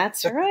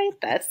 That's right.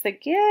 That's the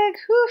gig.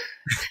 Whew.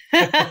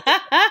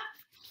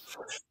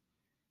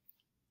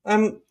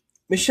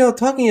 Michelle,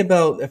 talking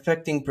about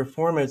affecting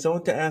performance, I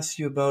want to ask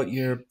you about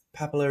your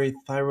papillary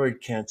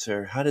thyroid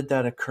cancer. How did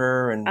that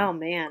occur, Oh and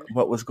man,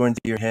 what was going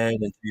through your head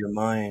and through your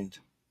mind?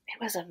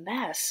 it was a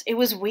mess. It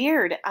was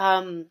weird.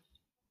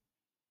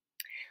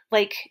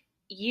 Like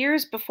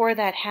years before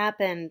that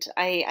happened,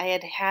 I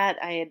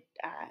had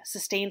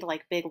sustained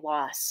like big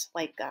loss,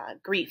 like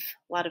grief,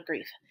 a lot of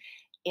grief,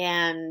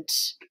 and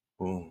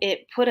Ooh.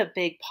 it put a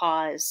big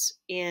pause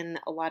in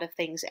a lot of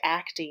things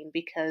acting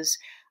because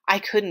I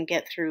couldn't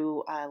get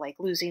through like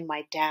losing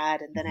my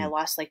dad, and then I Mhm.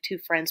 lost like two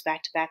friends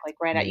back to back, like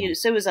right at you. Mm.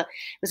 So it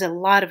was a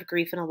lot of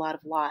grief and a lot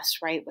of loss,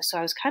 right? So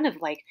I was kind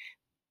of like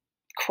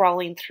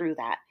crawling through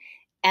that.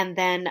 And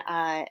then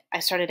I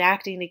started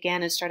acting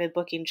again and started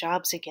booking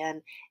jobs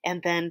again.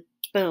 And then,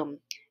 boom,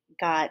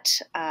 got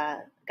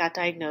got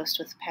diagnosed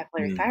with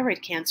papillary Mm.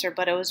 thyroid cancer.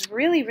 But I was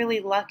really, really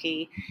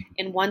lucky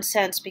in one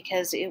sense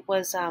because it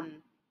was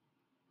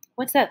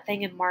what's that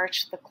thing in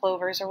March, the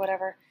clovers or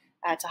whatever?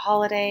 It's a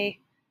holiday,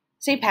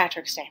 St.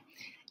 Patrick's Day,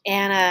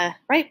 and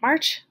right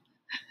March.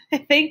 I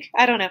think.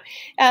 I don't know.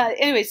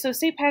 Anyway, so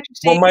St. Patrick's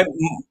Well, Day.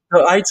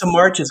 the Ides of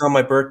March is on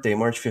my birthday,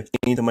 March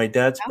 15th, and my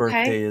dad's Okay.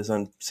 birthday is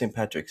on St.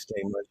 Patrick's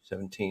Day, March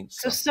 17th.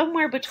 So So,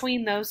 somewhere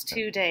between those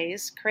 2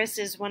 days, Chris,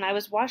 is when I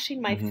was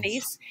washing my mhm.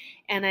 face,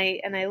 and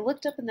I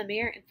looked up in the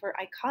mirror, and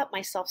I caught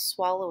myself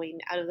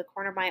swallowing out of the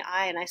corner of my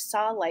eye, and I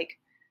saw like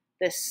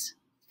this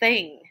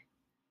thing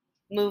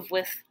move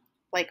with,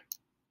 like,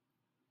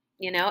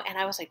 and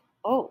I was like,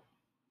 oh,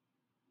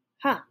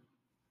 huh,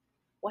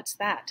 what's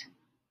that?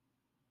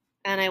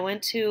 And I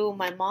went to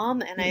my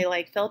mom and I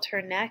like felt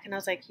her neck and I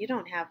was like, you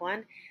don't have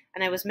one.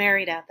 And I was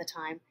married at the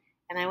time.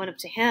 And I went up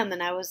to him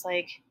and I was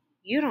like,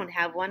 you don't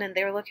have one. And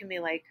they were looking at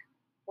me like,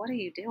 what are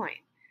you doing?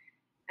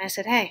 And I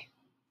said, hey,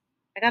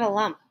 I got a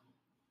lump.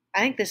 I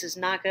think this is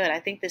not good.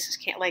 I think this is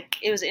like,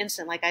 it was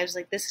instant. Like, I was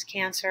like, this is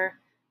cancer.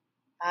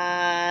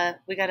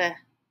 We gotta,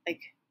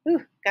 like,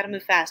 gotta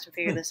move fast and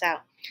figure Hmm. this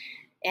out.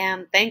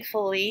 And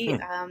thankfully,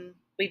 Hmm.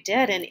 we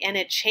did. And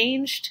it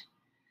changed.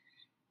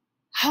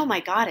 Oh my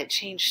God, it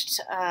changed.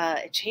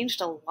 It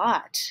changed a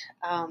lot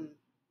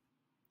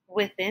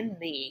within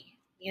me.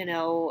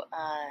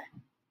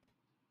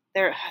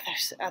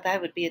 There's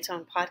that would be its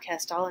own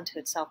podcast all into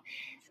itself.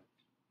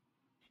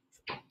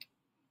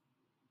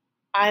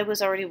 I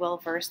was already well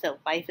versed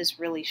that life is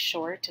really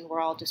short, and we're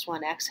all just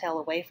one exhale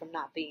away from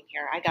not being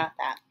here. I got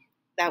that.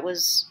 I'm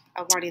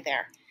already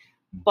there.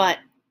 But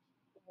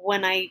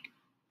when I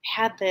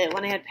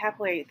when I had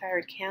papillary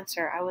thyroid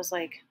cancer, I was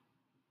like,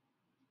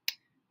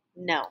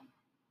 no,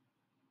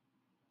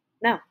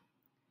 no,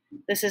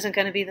 this isn't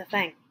going to be the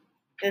thing.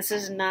 This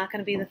is not going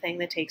to be the thing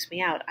that takes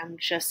me out. I'm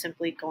just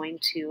simply going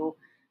to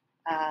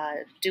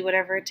do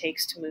whatever it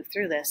takes to move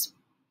through this.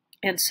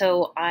 And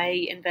so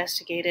I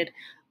investigated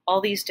all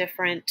these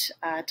different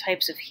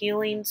types of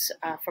healings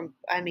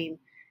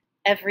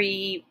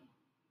every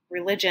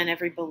religion,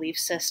 every belief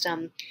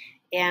system.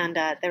 And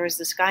there was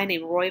this guy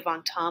named Roy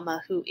Von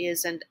Tama who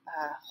is a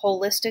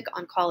holistic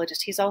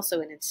oncologist. He's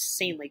also an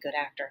insanely good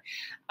actor.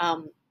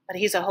 But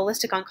he's a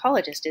holistic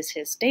oncologist is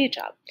his day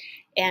job.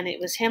 And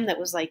it was him that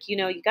was like, you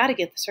got to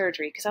get the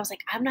surgery. Because I was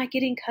like, I'm not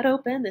getting cut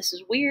open. This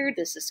is weird.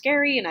 This is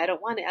scary. And I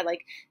don't want it.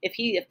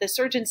 If the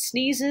surgeon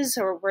sneezes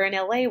or we're in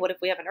LA, what if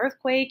we have an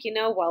earthquake,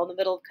 while in the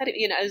middle of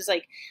cutting, I was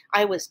like,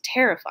 I was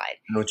terrified.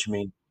 I know what you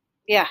mean.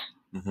 Yeah.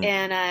 Hmm.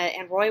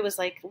 And Roy was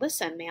like,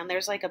 listen, man,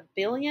 there's like 1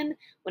 billion,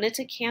 when it's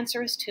a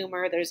cancerous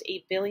tumor, there's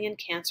 8 billion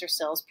cancer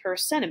cells per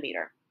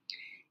centimeter.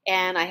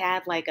 And I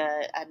had like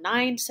a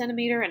 9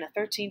 centimeter and a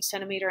 13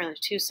 centimeter and a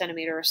 2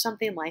 centimeter or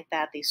something like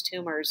that. These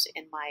tumors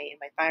in my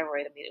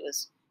thyroid. I mean, it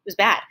was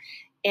bad.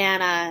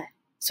 And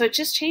so it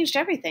just changed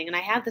everything. And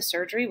I had the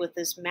surgery with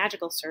this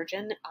magical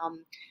surgeon.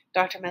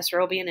 Dr.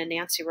 Mesrobian and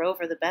Nancy Rove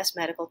are the best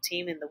medical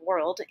team in the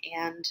world.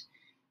 And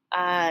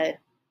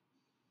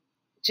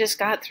just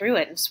got through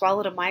it and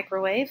swallowed a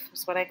microwave,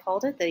 is what I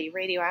called it, the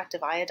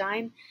radioactive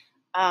iodine,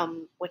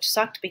 which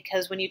sucked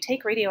because when you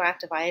take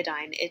radioactive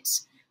iodine,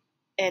 it's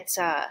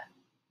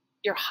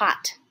you're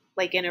hot,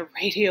 like in a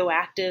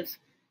radioactive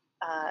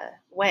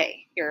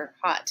way. You're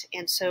hot,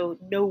 and so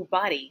no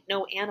body,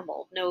 no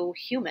animal, no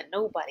human,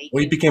 nobody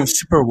Well, you can became come.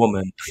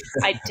 Superwoman.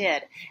 I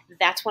did.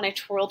 That's when I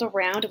twirled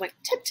around and went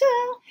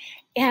ta-ta.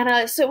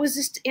 And so it was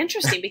just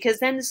interesting because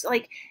then it's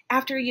like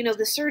after,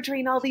 the surgery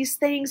and all these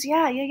things,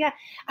 yeah.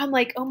 I'm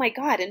like, oh my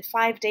God, in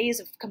 5 days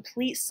of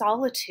complete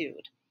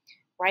solitude,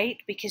 right?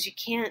 Because you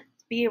can't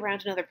be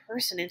around another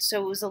person. And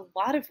so it was a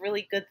lot of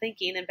really good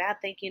thinking and bad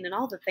thinking, and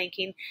all the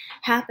thinking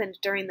happened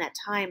during that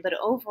time. But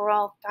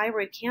overall,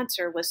 thyroid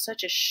cancer was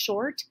such a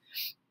short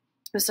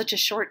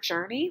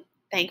journey,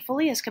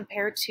 thankfully, as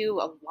compared to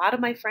a lot of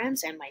my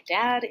friends and my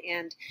dad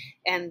and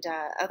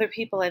other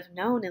people I've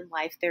known in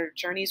life. Their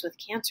journeys with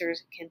cancer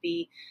can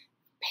be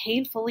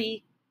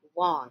painfully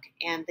long,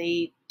 and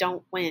they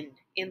don't win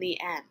in the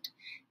end.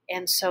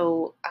 And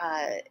so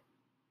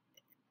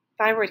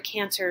thyroid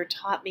cancer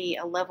taught me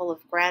a level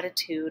of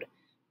gratitude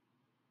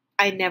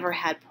I never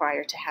had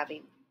prior to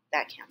having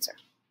that cancer.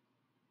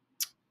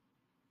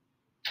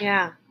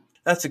 Yeah.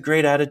 That's a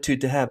great attitude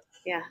to have.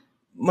 Yeah.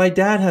 My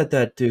dad had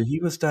that too. He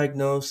was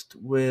diagnosed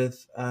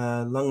with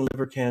lung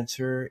liver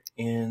cancer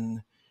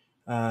in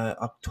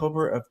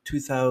October of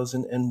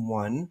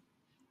 2001.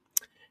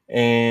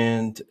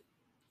 And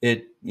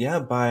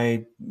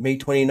by May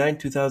 29,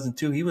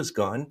 2002, he was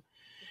gone.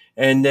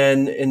 And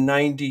then in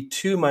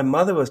 92, my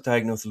mother was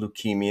diagnosed with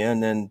leukemia,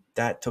 and then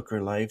that took her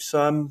life.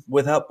 So I'm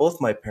without both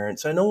my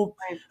parents. I don't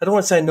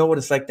want to say I know what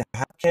it's like to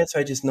have cancer.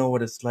 I just know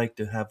what it's like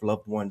to have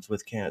loved ones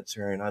with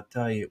cancer. And I'll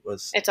tell you,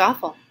 It's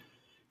awful.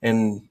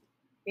 And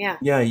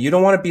yeah, you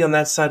don't want to be on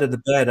that side of the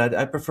bed.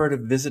 I prefer to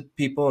visit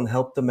people and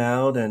help them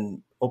out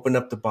and open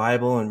up the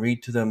Bible and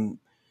read to them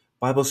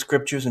Bible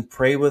scriptures and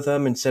pray with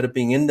them instead of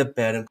being in the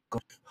bed and go,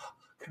 oh,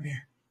 come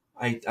here.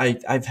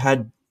 I've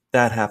had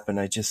that happen.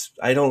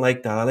 I don't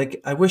like that.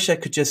 I wish I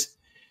could just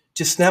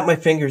snap my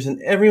fingers and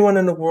everyone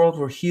in the world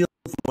were healed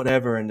from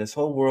whatever, and this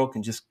whole world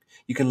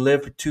you can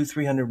live for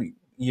 200-300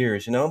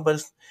 years,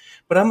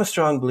 but I'm a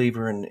strong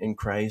believer in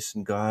Christ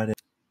and God.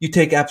 You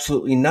take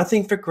absolutely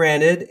nothing for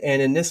granted,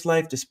 and in this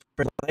life to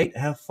spread light,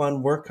 have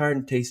fun, work hard,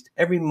 and taste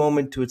every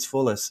moment to its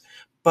fullest.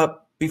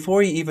 But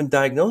before you even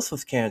diagnosed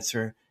with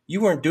cancer,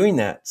 you weren't doing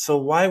that. So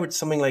why would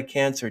something like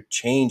cancer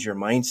change your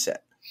mindset?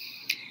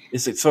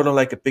 Is it sort of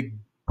like a big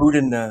boot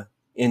in the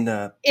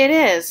It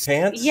is.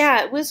 pants?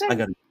 Yeah, I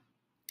got it.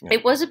 Yeah.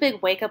 it was a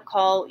big wake up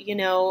call,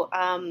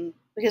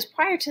 because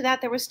prior to that,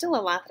 there was still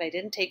a lot that I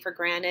didn't take for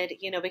granted,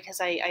 because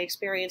I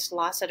experienced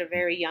loss at a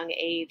very young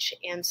age.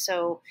 And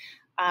so,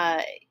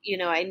 I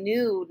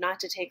knew not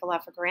to take a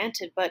lot for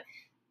granted. But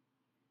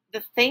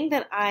the thing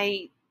that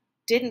I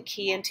didn't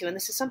key into, and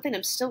this is something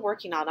I'm still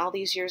working on all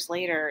these years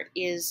later,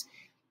 is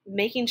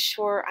making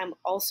sure I'm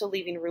also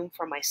leaving room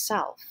for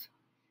myself.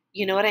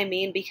 You know what I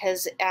mean?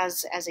 Because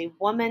as a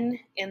woman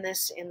in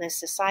this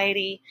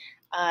society,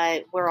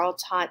 we're all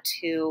taught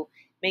to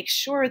make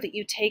sure that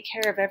you take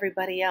care of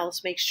everybody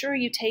else. Make sure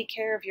you take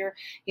care of your,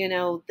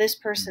 this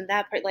person,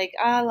 that part. Like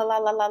la la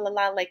la la la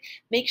la. Like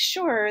make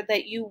sure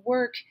that you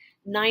work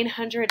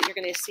 900. You're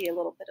going to see a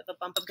little bit of a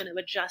bump. I'm going to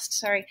adjust.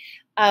 Sorry.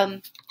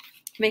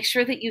 Make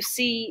sure that you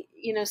see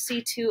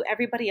to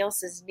everybody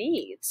else's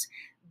needs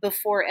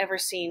before ever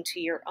seeing to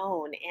your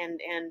own,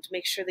 and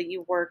make sure that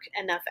you work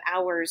enough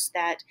hours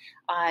that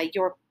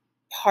your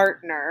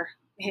partner,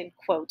 in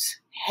quotes,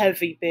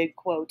 heavy big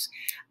quotes,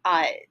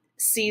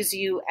 sees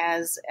you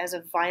as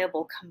a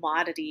viable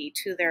commodity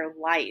to their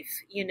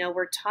life.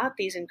 We're taught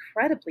these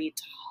incredibly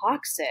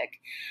toxic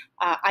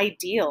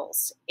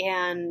ideals,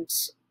 and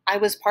I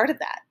was part of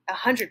that,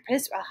 100%.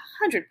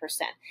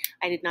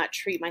 I did not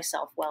treat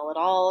myself well at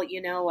all.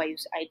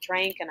 I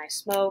drank and I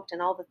smoked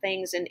and all the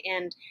things, and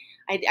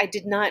I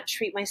did not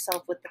treat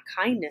myself with the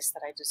kindness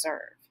that I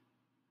deserve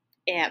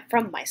and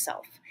from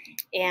myself,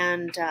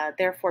 and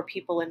therefore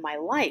people in my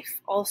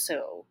life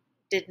also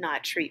did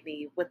not treat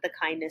me with the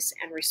kindness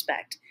and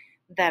respect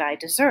that I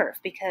deserve,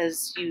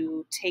 because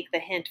you take the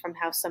hint from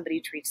how somebody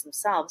treats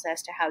themselves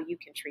as to how you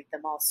can treat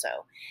them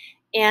also.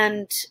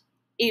 And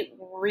it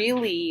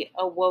really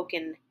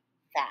awoken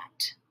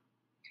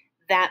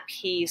that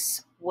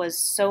piece was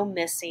so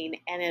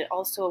missing, and it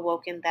also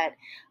awoken that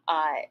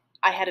I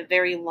had a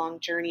very long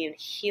journey in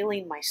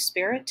healing my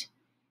spirit,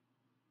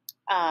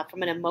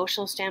 from an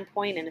emotional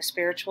standpoint and a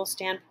spiritual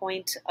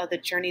standpoint, of the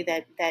journey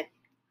that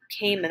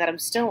came, that I'm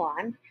still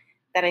on,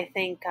 that I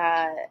think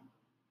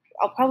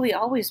I'll probably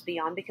always be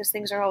on, because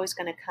things are always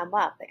going to come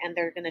up and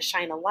they're going to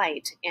shine a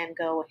light and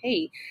go,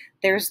 hey,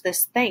 there's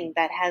this thing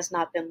that has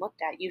not been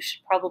looked at. You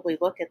should probably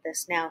look at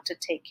this now to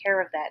take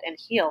care of that and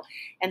heal.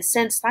 And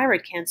since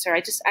thyroid cancer, I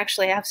just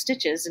actually have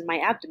stitches in my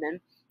abdomen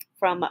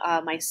from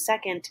my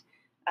second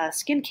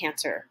skin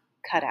cancer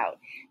cutout.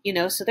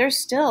 So there's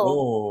still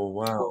Oh,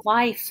 wow.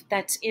 life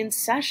that's in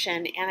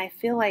session. And I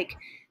feel like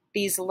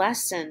these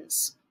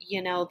lessons,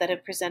 that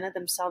have presented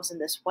themselves in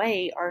this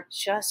way are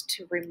just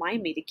to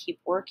remind me to keep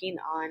working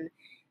on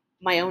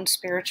my own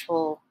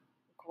spiritual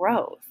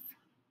growth,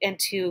 and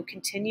to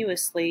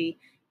continuously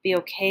be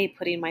okay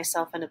putting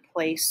myself in a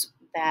place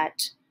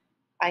that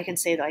I can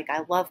say, like,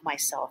 I love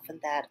myself,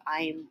 and that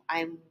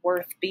I'm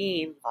worth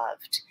being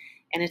loved.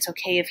 And it's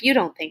okay if you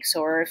don't think so,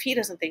 or if he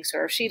doesn't think so,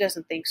 or if she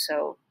doesn't think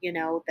so,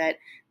 that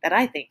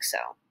I think so.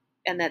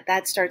 And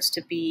that starts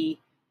to be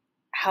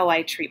how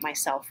I treat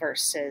myself,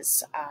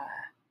 versus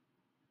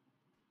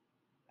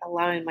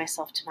allowing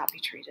myself to not be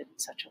treated in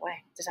such a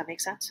way. Does that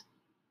make sense?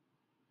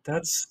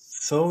 That's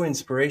so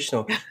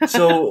inspirational.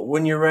 So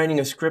when you're writing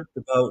a script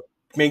about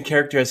main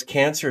character has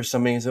cancer or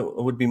something, it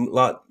would be a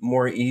lot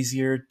more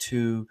easier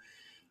to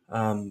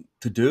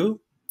do,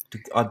 to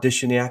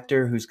audition the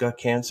actor who's got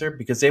cancer,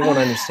 because they won't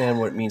Uh, understand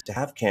what it means to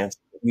have cancer.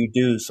 You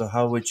do. So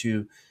how would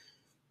you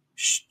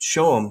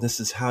show them this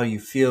is how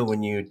you feel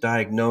when you're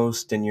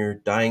diagnosed and you're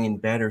dying in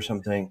bed or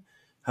something?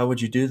 How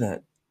would you do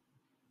that?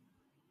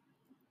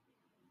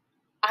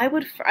 I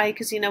would,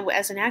 because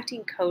as an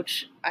acting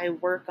coach, I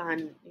work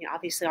on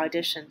obviously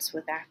auditions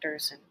with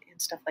actors and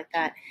stuff like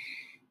that.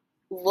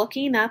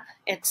 Looking up,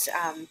 it's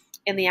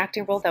in the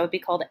acting world that would be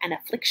called an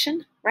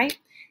affliction, right?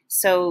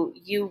 So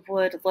you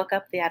would look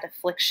up that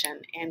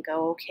affliction and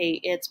go, okay,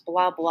 it's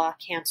blah blah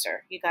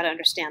cancer. You got to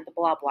understand the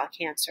blah blah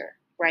cancer,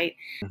 right?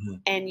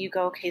 Mhm. And you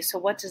go, okay, so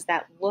what does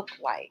that look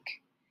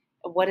like?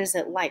 What is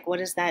it like?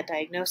 What is that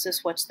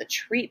diagnosis? What's the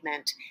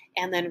treatment?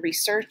 And then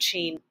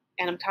researching,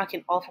 and I'm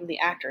talking all from the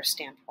actor's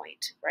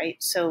standpoint, right?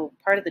 So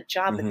part of the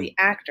job of Mhm. the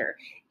actor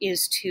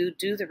is to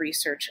do the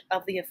research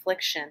of the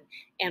affliction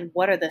and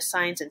what are the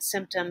signs and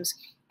symptoms,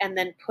 and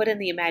then put in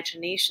the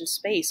imagination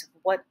space of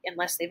what,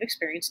 unless they've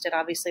experienced it,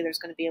 obviously there's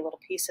going to be a little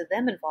piece of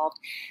them involved,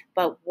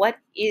 but what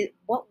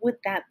would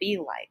that be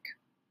like?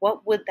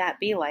 What would that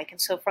be like?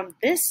 And so from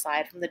this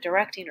side, from the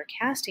directing or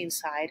casting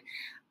side,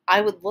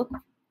 I would look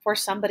for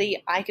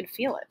somebody I could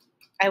feel it.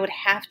 I would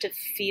have to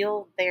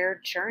feel their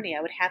journey.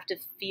 I would have to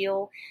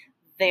feel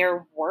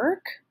their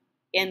work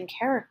in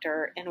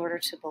character in order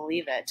to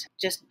believe it,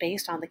 just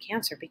based on the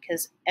cancer,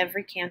 because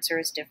every cancer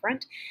is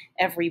different.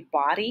 Every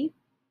body,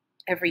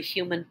 every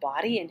human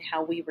body, and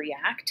how we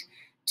react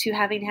to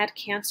having had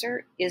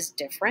cancer is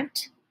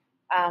different.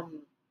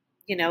 Um,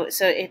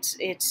 So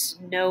it's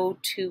no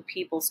two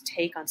people's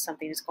take on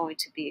something is going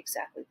to be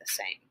exactly the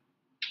same.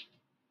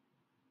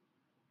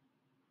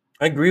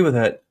 I agree with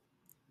that.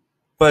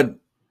 But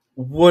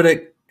would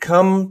it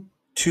come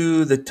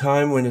to the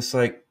time when it's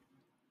like,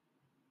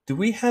 do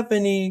we have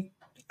any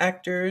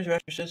actors or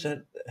actresses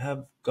that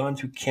have gone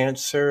through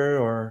cancer,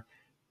 or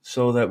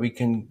so that we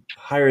can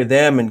hire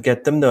them and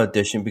get them to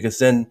audition? Because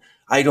then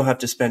I don't have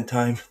to spend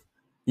time.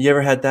 You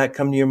ever had that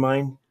come to your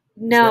mind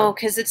as No, well?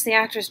 because it's the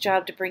actor's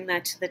job to bring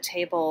that to the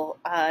table,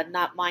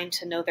 not mine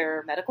to know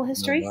their medical Oh,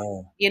 history.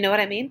 wow. You know what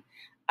I mean?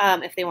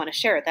 If they want to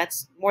share it,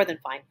 that's more than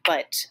fine.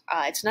 But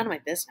it's none of my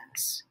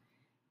business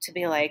to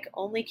be like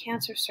only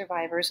cancer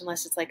survivors,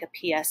 unless it's like a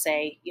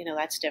PSA.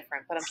 That's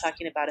different. But I'm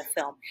talking about a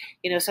film.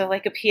 So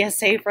like a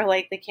PSA for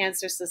like the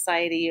Cancer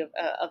Society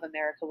of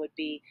America would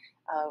be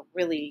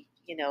really,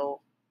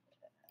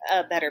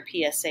 a better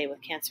PSA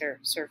with cancer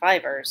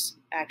survivors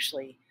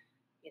actually,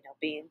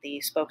 being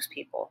the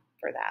spokespeople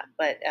for that.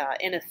 But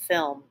in a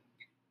film,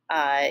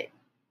 uh,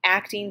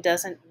 acting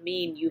doesn't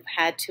mean you've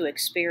had to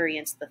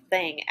experience the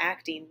thing.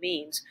 Acting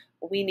means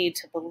we need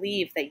to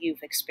believe that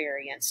you've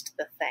experienced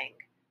the thing.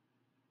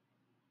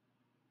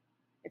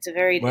 It's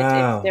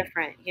Wow.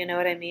 different. You know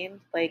what I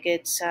mean? Like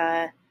it's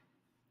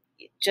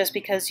just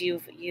because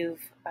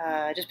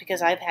just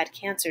because I've had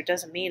cancer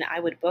doesn't mean I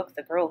would book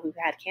the girl who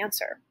had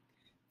cancer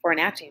for an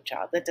acting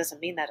job. That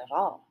doesn't mean that at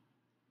all.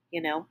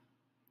 You know,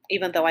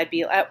 even though I'd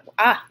be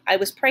I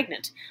was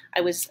pregnant.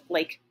 I was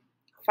like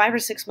 5 or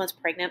 6 months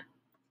pregnant.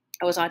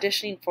 I was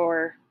auditioning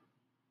for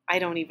I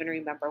don't even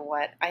remember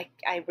what.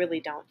 I really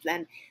don't.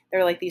 Then there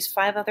were like these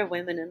 5 other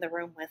women in the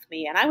room with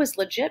me, and I was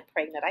legit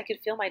pregnant. I could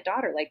feel my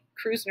daughter like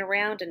cruising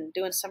around and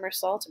doing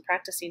somersaults and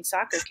practicing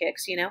soccer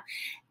kicks.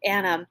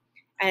 And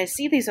I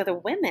see these other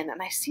women,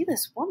 and I see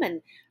this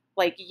woman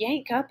like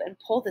yank up and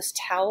pull this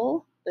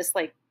towel, this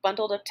like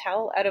bundled up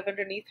towel out of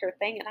underneath her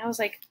thing, and I was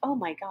like, oh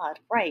my god,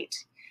 right.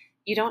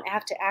 You don't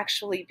have to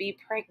actually be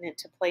pregnant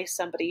to play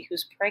somebody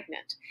who's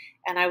pregnant.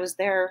 And I was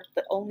there,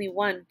 the only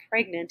one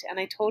pregnant, and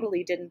I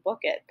totally didn't book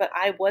it. But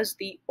I was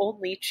the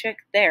only chick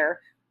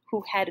there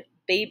who had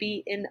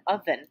baby in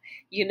oven.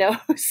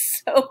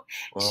 So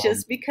Well, yeah.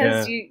 just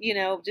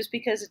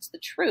because it's the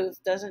truth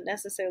doesn't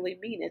necessarily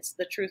mean it's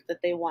the truth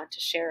that they want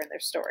to share in their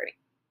story.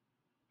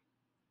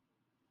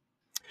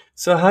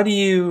 So how do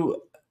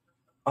you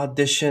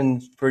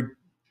audition for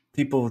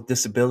people with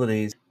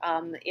disabilities?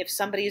 If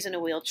somebody's in a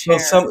So wheelchair,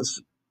 some.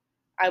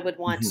 I would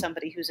want Mhm.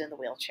 somebody who's in the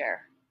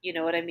wheelchair. You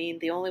know what I mean?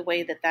 The only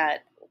way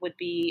that would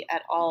be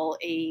at all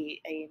a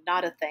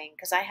not a thing,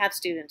 because I have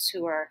students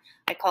who are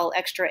I call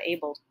extra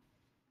able,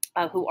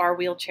 who are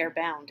wheelchair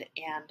bound,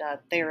 and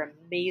they're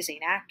amazing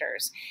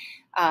actors.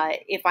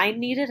 If I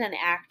needed an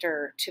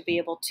actor to be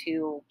able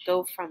to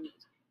go from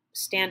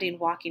standing,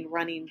 walking,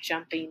 running,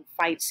 jumping,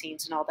 fight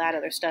scenes, and all that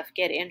other stuff,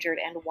 get injured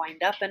and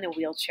wind up in a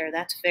wheelchair,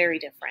 that's very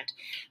different.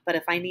 But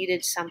if I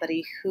needed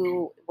somebody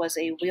who was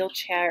a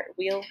wheelchair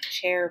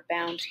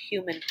bound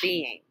human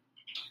being,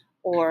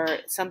 or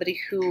somebody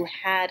who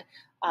had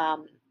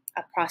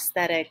a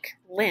prosthetic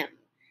limb,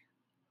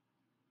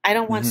 I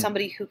don't want Mhm.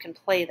 somebody who can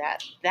play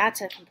that.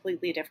 That's a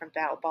completely different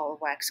ball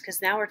of wax,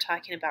 because now we're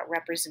talking about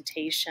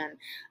representation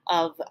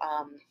of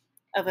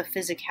a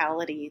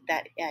physicality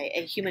that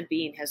a human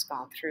being has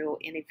gone through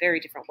in a very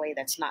different way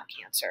that's not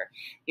cancer.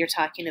 You're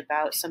talking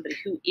about somebody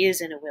who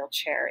is in a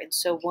wheelchair. And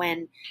so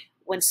when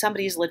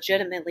somebody's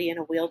legitimately in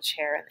a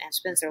wheelchair and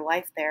spends their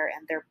life there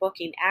and they're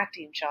booking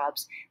acting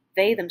jobs,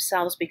 they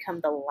themselves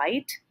become the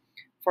light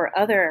for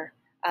other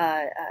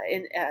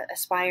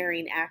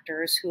aspiring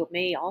actors who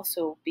may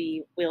also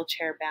be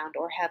wheelchair bound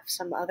or have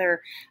some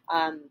other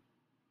um,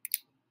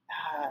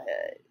 uh,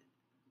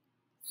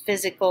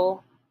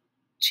 physical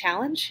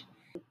challenge.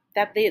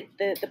 That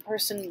the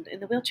person in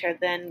the wheelchair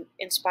then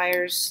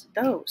inspires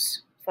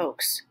those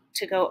folks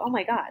to go, oh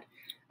my God,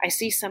 I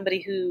see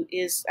somebody who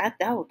is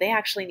they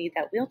actually need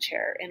that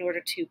wheelchair in order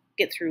to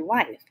get through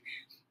life.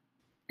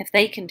 If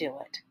they can do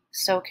it,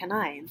 so can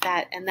I.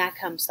 And that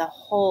comes the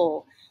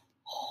whole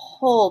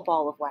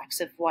ball of wax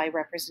of why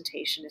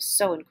representation is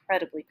so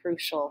incredibly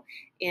crucial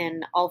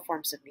in all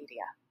forms of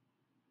media.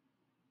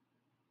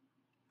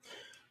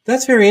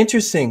 That's very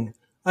interesting.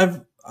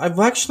 I've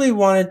actually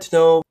wanted to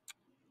know.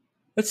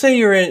 Let's say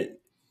you're in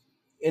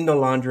the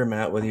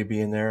laundromat, whether you be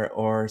in there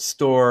or a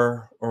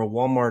store or a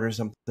Walmart or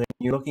something.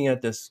 You're looking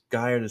at this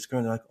guy or this girl,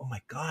 and you're like, "Oh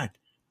my god,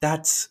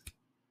 that's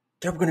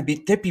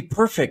they'd be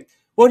perfect."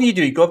 What do?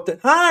 You go up to,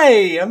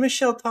 "Hi, I'm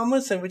Michelle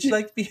Tomlinson. Would you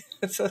like to be?"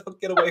 So I'll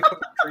get away from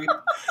the creep.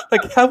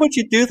 Like, how would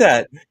you do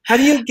that? How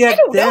do you I get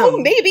don't know,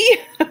 them maybe.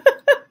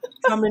 to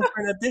come in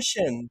for an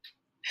audition?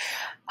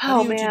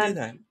 Oh Would you do man,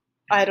 that?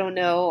 I don't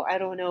know. I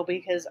don't know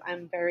because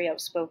I'm very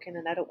outspoken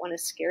and I don't want to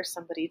scare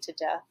somebody to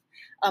death.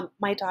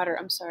 My daughter,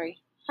 I'm sorry.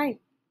 Hi.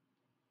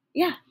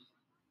 Yeah,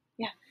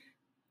 yeah.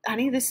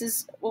 Honey, this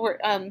is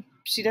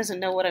she doesn't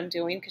know what I'm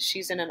doing because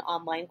she's in an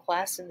online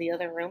class in the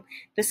other room.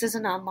 This is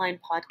an online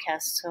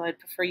podcast, so I'd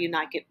prefer you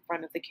not get in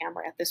front of the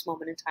camera at this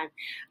moment in time.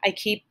 I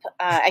keep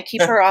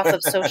her off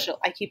of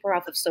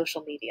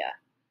social media.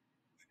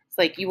 It's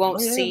like you won't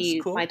Oh yeah, that's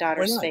see my cool. Why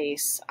daughter's not?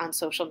 face on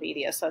social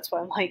media, so that's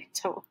why I'm like,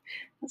 don't.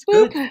 That's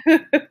good.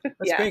 Boop.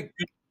 That's Yeah. great.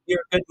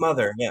 You're a good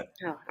mother. Yeah,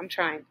 Oh, I'm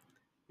trying.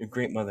 you're a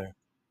great mother.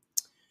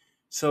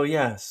 So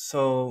yeah,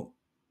 so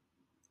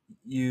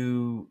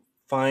you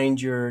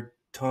find your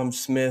Tom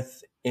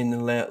Smith in the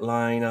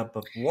lineup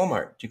of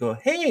Walmart. You go,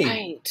 hey,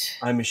 Right.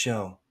 I'm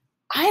Michelle.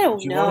 I Would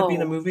don't you want to be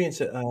in a know. movie? And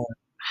say,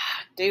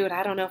 Dude,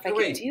 I don't know if I could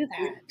great. do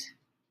that.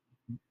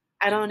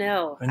 I don't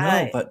know. I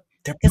know, but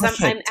they're Because I'm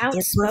perfect.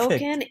 They're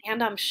perfect. outspoken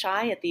and I'm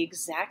shy at the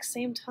exact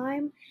same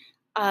time.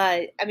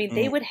 I mean,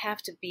 they Mm. would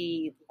have to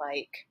be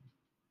like,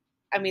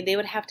 I mean, they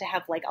would have to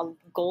have like a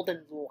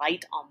golden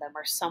light on them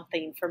or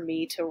something for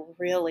me to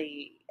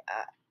really.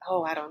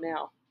 Oh, I don't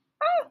know.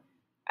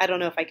 I don't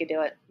know if I could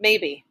do it.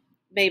 Maybe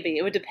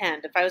it would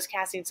depend. If I was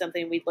casting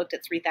something, we looked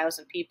at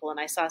 3,000 people, and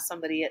I saw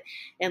somebody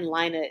in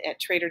line at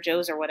Trader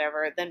Joe's or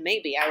whatever, then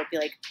maybe I would be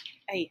like,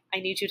 "Hey, I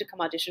need you to come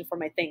audition for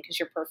my thing because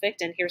you're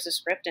perfect, and here's a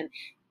script, and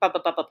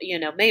you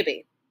know,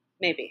 maybe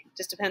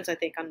just depends. I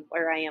think on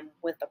where I am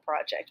with the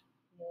project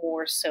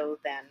more so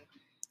than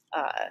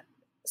uh,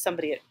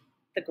 somebody at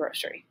the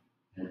grocery.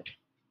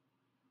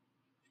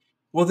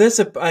 Well, there's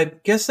a. I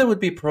guess there would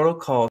be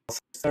protocols.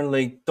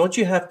 Certainly, don't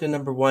you have to,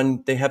 number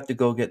one, they have to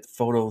go get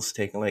photos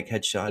taken, like Yeah,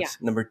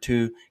 headshots. Number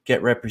two,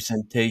 get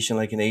representation,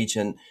 like an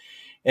agent,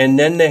 and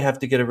then they have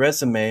to get a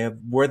resume of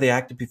where they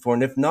acted before.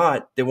 And if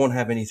not, they won't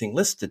have anything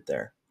listed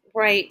there.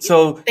 right.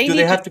 So, They do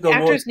they need to. have to go?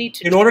 Well, Actors need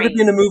to in order to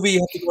be in train. a movie, you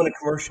have to go into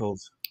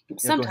commercials. Yeah,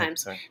 go ahead.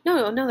 Sometimes. Sorry.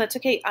 No, that's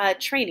okay.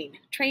 Training.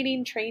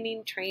 Training.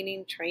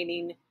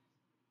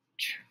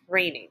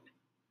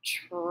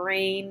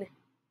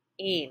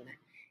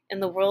 In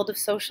the world of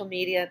social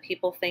media,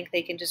 people think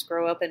they can just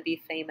grow up and be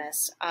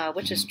famous,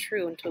 which is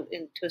true to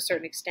a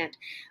certain extent.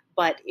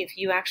 But if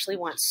you actually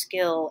want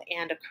skill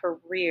and a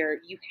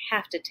career, you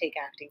have to take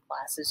acting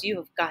classes. You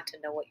have got to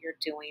know what you're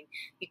doing.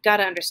 You've got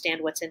to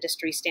understand what's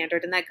industry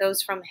standard. And that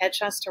goes from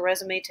headshots to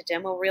resume to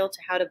demo reel to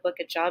how to book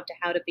a job to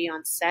how to be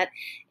on set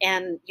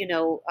and,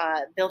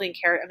 building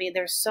character. I mean,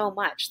 there's so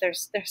much.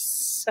 There's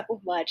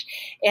so much.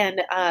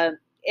 And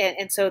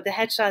so the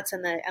headshots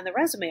and the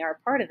resume are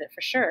part of it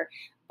for sure.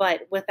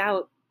 But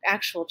without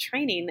actual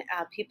training,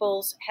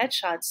 people's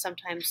headshots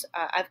sometimes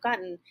I've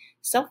gotten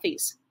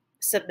selfies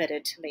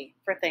submitted to me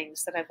for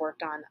things that I've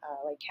worked on,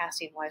 like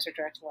casting wise or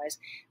director wise,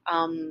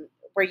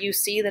 where you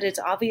see that it's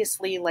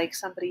obviously like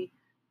somebody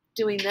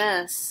doing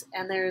this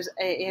and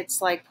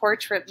it's like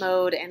portrait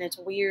mode and it's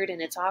weird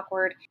and it's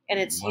awkward and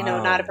it's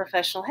not a Wow.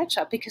 professional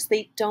headshot because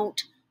they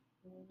don't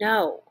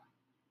know.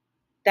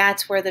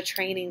 That's where the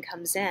training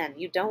comes in.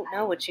 You don't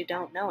know what you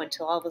don't know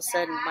until all of a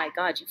sudden, my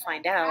God, you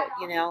find out.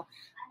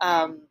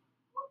 um,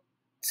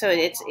 so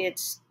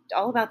it's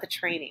all about the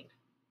training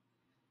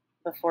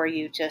before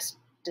you just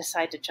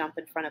decide to jump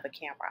in front of a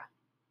camera.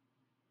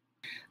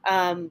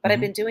 But I've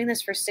Hmm. been doing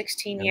this for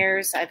 16 Yeah.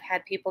 years. I've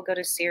had people go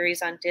to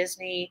series on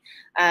Disney.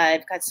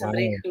 I've got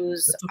somebody Wow.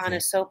 who's That's on a okay.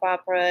 soap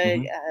opera.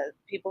 Hmm.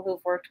 People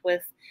who've worked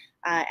with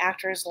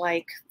actors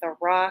like The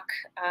Rock.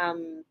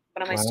 One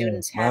of my Wow.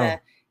 students had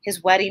Wow.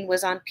 his wedding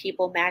was on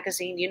People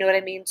magazine. You know what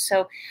I mean?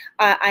 So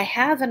I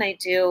have and I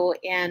do.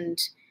 And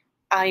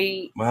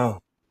I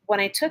Wow. when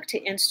I took to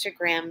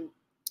Instagram,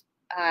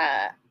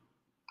 uh,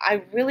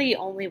 I really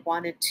only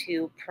wanted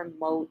to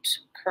promote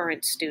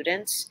current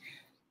students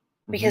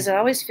Hmm. because it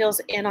always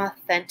feels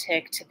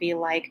inauthentic to be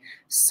like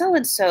so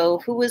and so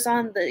who was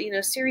on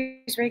the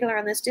series regular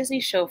on this Disney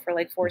show for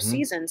like 4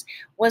 seasons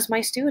was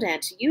my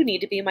student. You need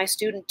to be my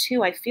student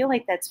too. I feel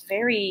like that's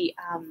very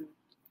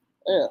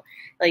ugh,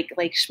 like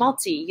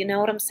schmaltzy. You know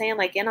what I'm saying?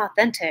 Like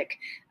inauthentic,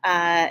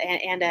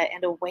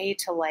 and a way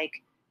to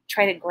like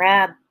try to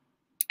grab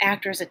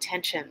actors'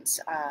 attentions.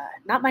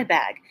 Not my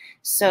bag.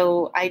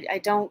 So I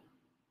don't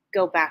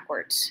go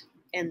backwards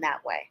in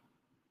that way.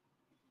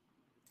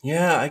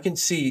 Yeah, I can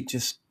see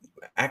just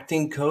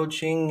acting,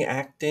 coaching,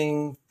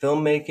 acting,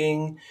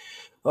 filmmaking.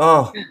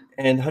 Oh,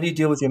 and how do you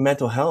deal with your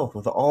mental health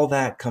with all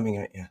that coming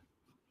at you?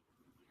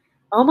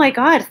 Oh my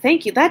God,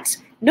 thank you. That's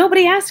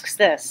nobody asks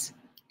this.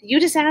 You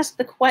just asked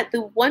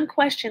the one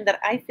question that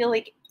I feel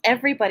like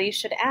everybody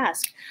should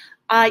ask.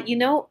 Uh, you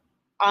know,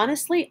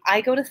 Honestly,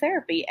 I go to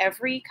therapy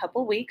every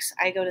couple weeks.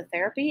 I go to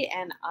therapy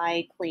and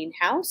I clean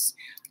house.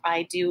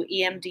 I do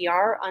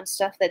EMDR on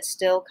stuff that's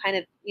still kind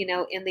of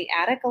in the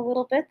attic a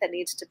little bit that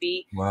needs to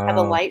be have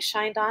a Wow. light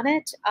shined on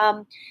it.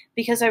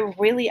 Because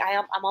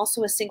I'm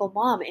also a single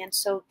mom, and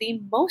so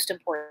the most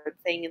important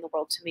thing in the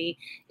world to me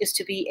is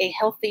to be a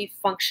healthy,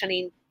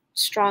 functioning,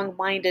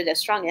 strong-minded, as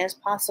strong as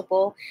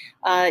possible,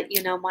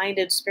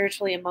 minded,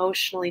 spiritually,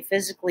 emotionally,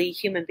 physically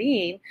human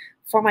being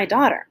for my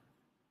daughter.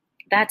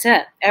 That's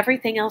it.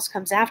 Everything else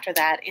comes after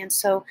that. And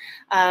so,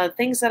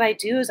 things that I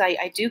do is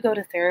I do go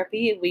to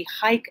therapy. We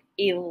hike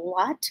a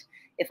lot.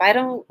 If I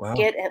don't Wow.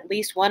 get at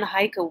least one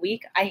hike a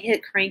week, I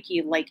hit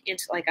cranky like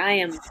into like I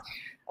am.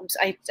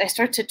 I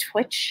start to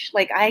twitch.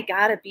 Like I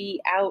gotta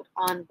be out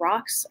on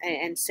rocks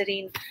and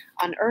sitting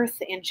on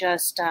earth and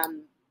just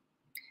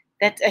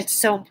it's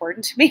so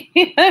important to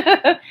me.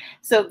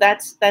 So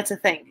that's a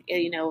thing,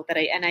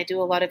 that I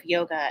do a lot of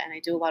yoga, and I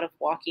do a lot of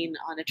walking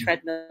on a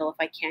treadmill if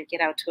I can't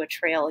get out to a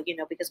trail,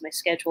 because my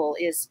schedule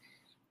is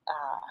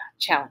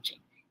challenging.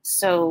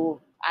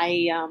 So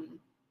I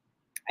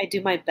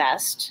do my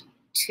best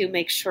to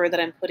make sure that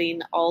I'm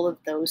putting all of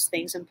those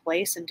things in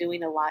place and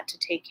doing a lot to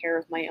take care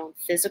of my own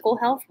physical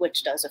health,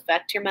 which does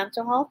affect your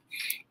mental health.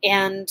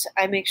 And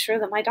I make sure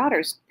that my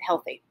daughter's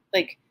healthy.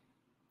 Like,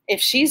 if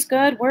she's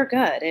good, we're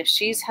good. If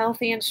she's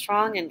healthy and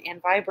strong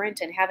and vibrant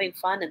and having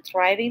fun and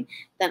thriving,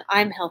 then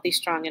I'm healthy,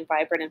 strong, and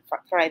vibrant and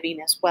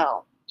thriving as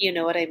well. You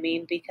know what I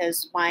mean?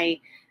 Because my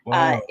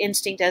Wow.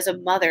 instinct as a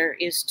mother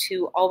is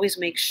to always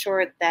make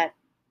sure that,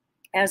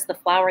 as the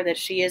flower that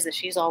she is, that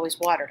she's always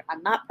watered.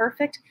 I'm not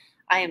perfect.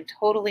 I am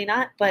totally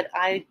not, but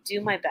I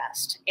do my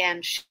best.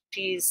 And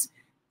she's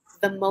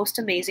the most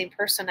amazing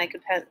person I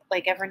could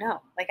ever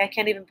know. Like, I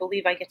can't even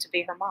believe I get to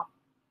be her mom.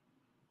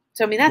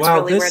 So I mean, that's Wow,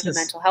 really where this the is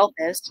mental health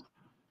is.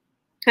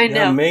 I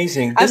yeah, know.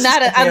 amazing. I'm This is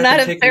not a something I'm I not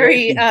can a take away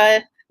very from you.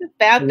 I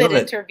vapid love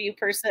it. interview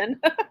person.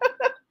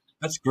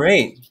 That's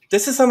great.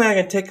 This is something I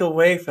can take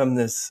away from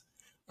this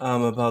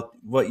about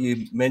what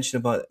you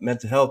mentioned about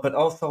mental health. But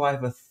also, I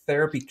have a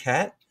therapy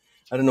cat.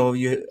 I don't know if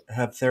you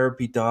have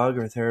therapy dog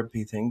or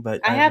therapy thing, but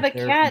I I have a have a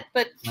therapy cat,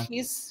 but cat.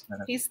 he's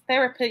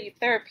therapeutic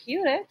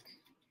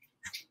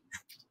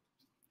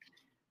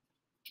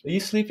Are you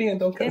sleeping? And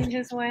don't in cut.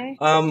 his way.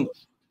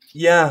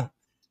 Yeah,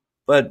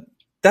 but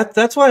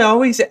that's why I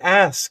always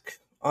ask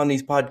on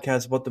these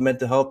podcasts about the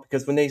mental health,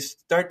 because when they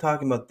start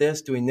talking about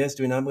this, doing that,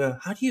 I'm going,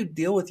 how do you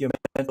deal with your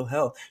mental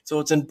health? So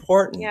it's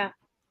important. Yeah.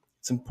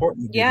 It's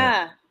important to do that.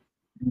 Yeah.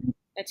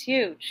 It's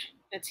huge.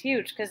 It's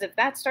huge because if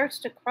that starts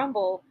to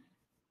crumble,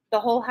 the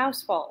whole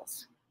house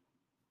falls.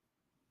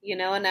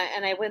 And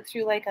I went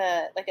through like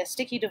a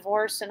sticky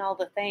divorce and all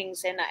the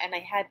things, and I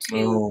had to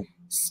Oh,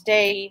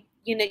 stay.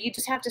 You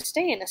just have to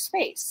stay in a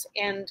space,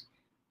 and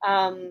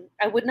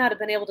I would not have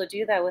been able to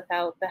do that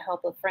without the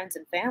help of friends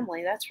and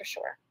family. That's for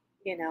sure.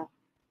 You know,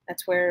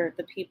 that's where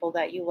the people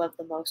that you love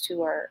the most,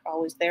 who are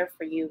always there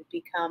for you,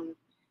 become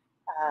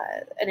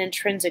an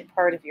intrinsic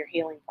part of your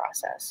healing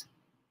process.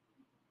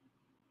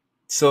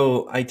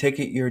 so I take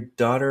it your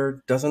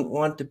daughter doesn't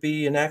want to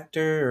be an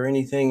actor or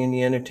anything in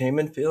the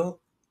entertainment field,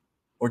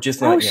 or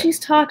just Oh, not yet? she's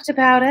talked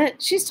about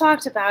it. She's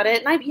talked about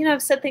it, and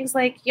I've said things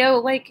like, "Yo,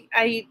 like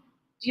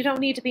you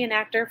don't need to be an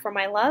actor for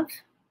my love,"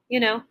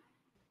 you know,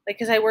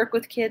 because I work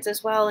with kids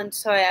as well, and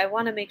so I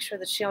want to make sure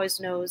that she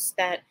always knows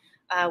that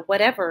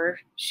whatever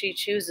she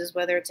chooses,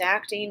 whether it's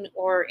acting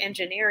or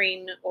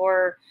engineering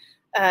or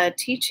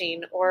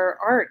teaching or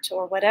art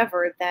or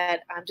whatever,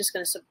 that I'm just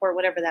going to support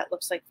whatever that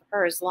looks like for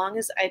her, as long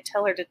as I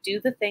tell her to do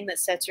the thing that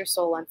sets your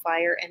soul on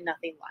fire and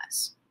nothing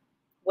less,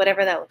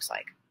 whatever that looks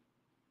like.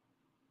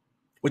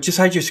 Which is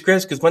hide your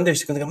scripts, because one day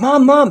she's going to go,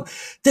 Mom,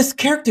 this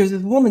character,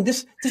 this woman,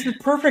 this is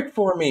perfect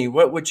for me.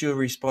 What would your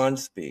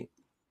response be?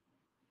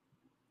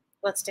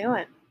 Let's do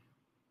it.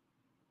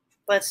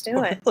 Let's do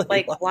Oh, it. really?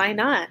 Like, Wow, why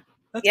not?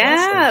 that's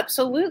Yeah, awesome.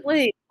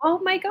 absolutely. Oh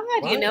my God.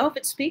 Wow, If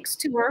it speaks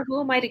to her,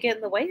 who am I to get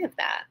in the way of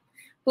that?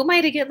 Who am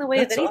I to get in the way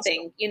of that's awesome.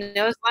 anything?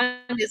 As long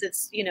as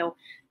it's,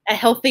 a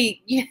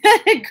healthy,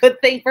 good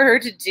thing for her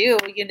to do,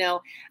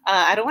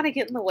 I don't want to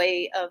get in the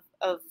way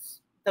of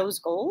those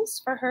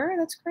goals for her.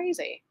 That's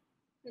crazy.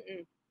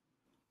 Mm-mm.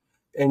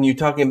 And you're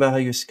talking about how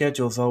your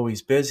schedule is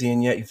always busy,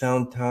 and yet you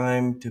found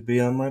time to be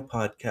on my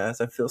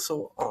podcast. I feel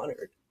so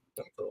honored.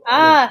 I'm so honored.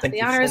 Ah, Thank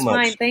the you honor so is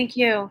mine. much. Thank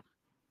you.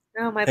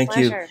 Oh, my Thank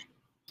you. pleasure.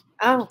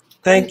 Oh,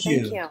 great. Thank Thank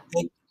you. you.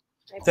 Thank,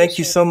 I thank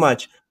you appreciate so it.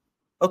 much.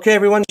 Okay,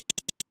 everyone.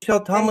 Michelle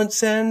Bye.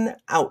 Tomlinson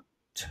out.